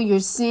sorry for your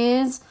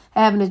sins,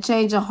 having a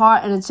change of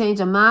heart and a change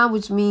of mind,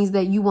 which means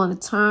that you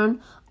want to turn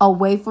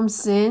away from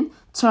sin,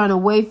 turn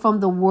away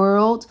from the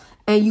world,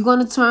 and you're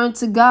going to turn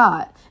to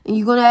God. and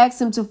you're going to ask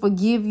him to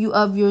forgive you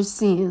of your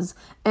sins.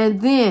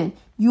 And then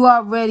you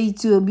are ready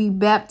to be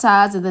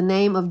baptized in the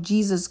name of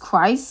Jesus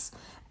Christ.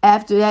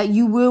 After that,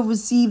 you will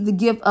receive the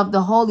gift of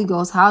the Holy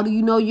Ghost. How do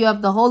you know you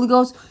have the Holy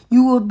Ghost?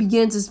 You will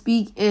begin to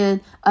speak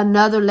in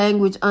another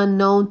language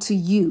unknown to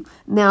you.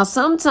 Now,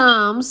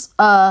 sometimes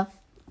after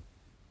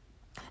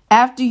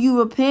you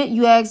repent,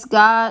 you ask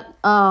God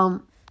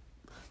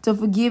to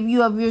forgive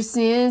you of your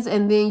sins,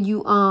 and then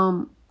you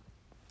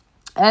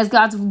ask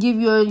God to forgive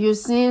you of your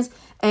sins,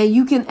 and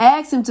you can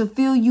ask him to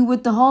fill you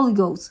with the Holy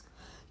Ghost.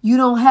 You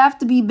don't have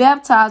to be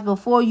baptized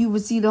before you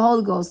receive the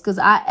Holy Ghost, because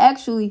I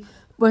actually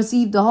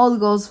received the Holy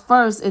Ghost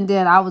first and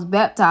then I was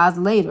baptized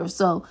later.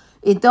 So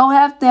it don't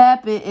have to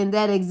happen in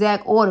that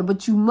exact order,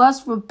 but you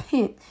must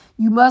repent.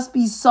 You must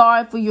be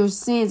sorry for your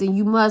sins, and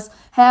you must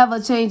have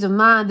a change of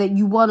mind that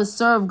you want to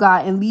serve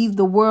God and leave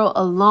the world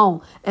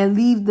alone and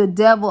leave the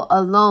devil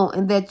alone,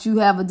 and that you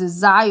have a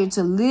desire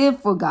to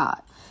live for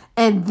God.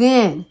 And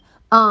then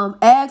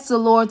ask the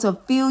Lord to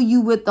fill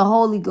you with the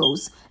Holy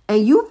Ghost,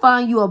 and you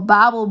find you a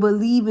Bible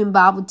believing,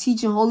 Bible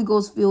teaching, Holy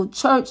Ghost filled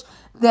church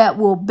that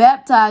will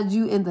baptize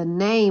you in the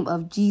name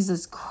of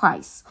Jesus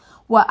Christ.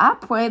 Well, I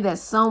pray that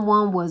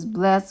someone was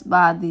blessed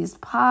by this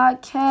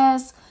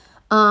podcast.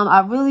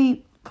 I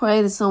really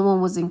pray that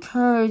someone was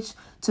encouraged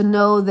to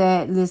know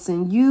that,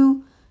 listen,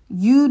 you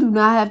do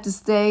not have to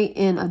stay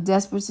in a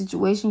desperate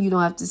situation. You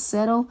don't have to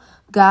settle.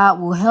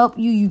 God will help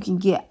you. You can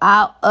get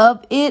out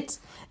of it.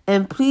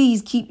 And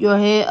please keep your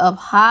head up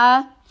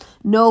high.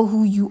 Know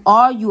who you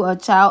are. You are a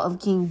child of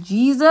King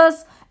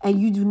Jesus. And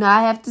you do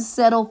not have to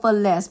settle for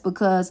less,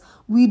 because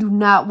we do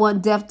not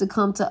want death to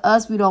come to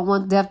us. We don't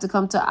want death to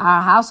come to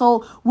our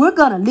household. We're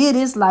going to live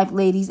this life,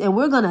 ladies, and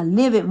we're going to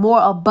live it more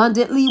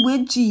abundantly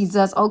with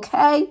Jesus.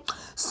 Okay.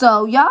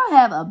 So y'all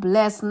have a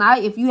blessed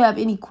night. If you have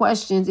any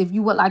questions, if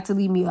you would like to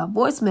leave me a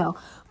voicemail,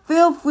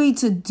 feel free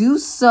to do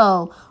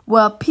so.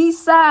 Well,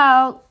 peace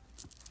out.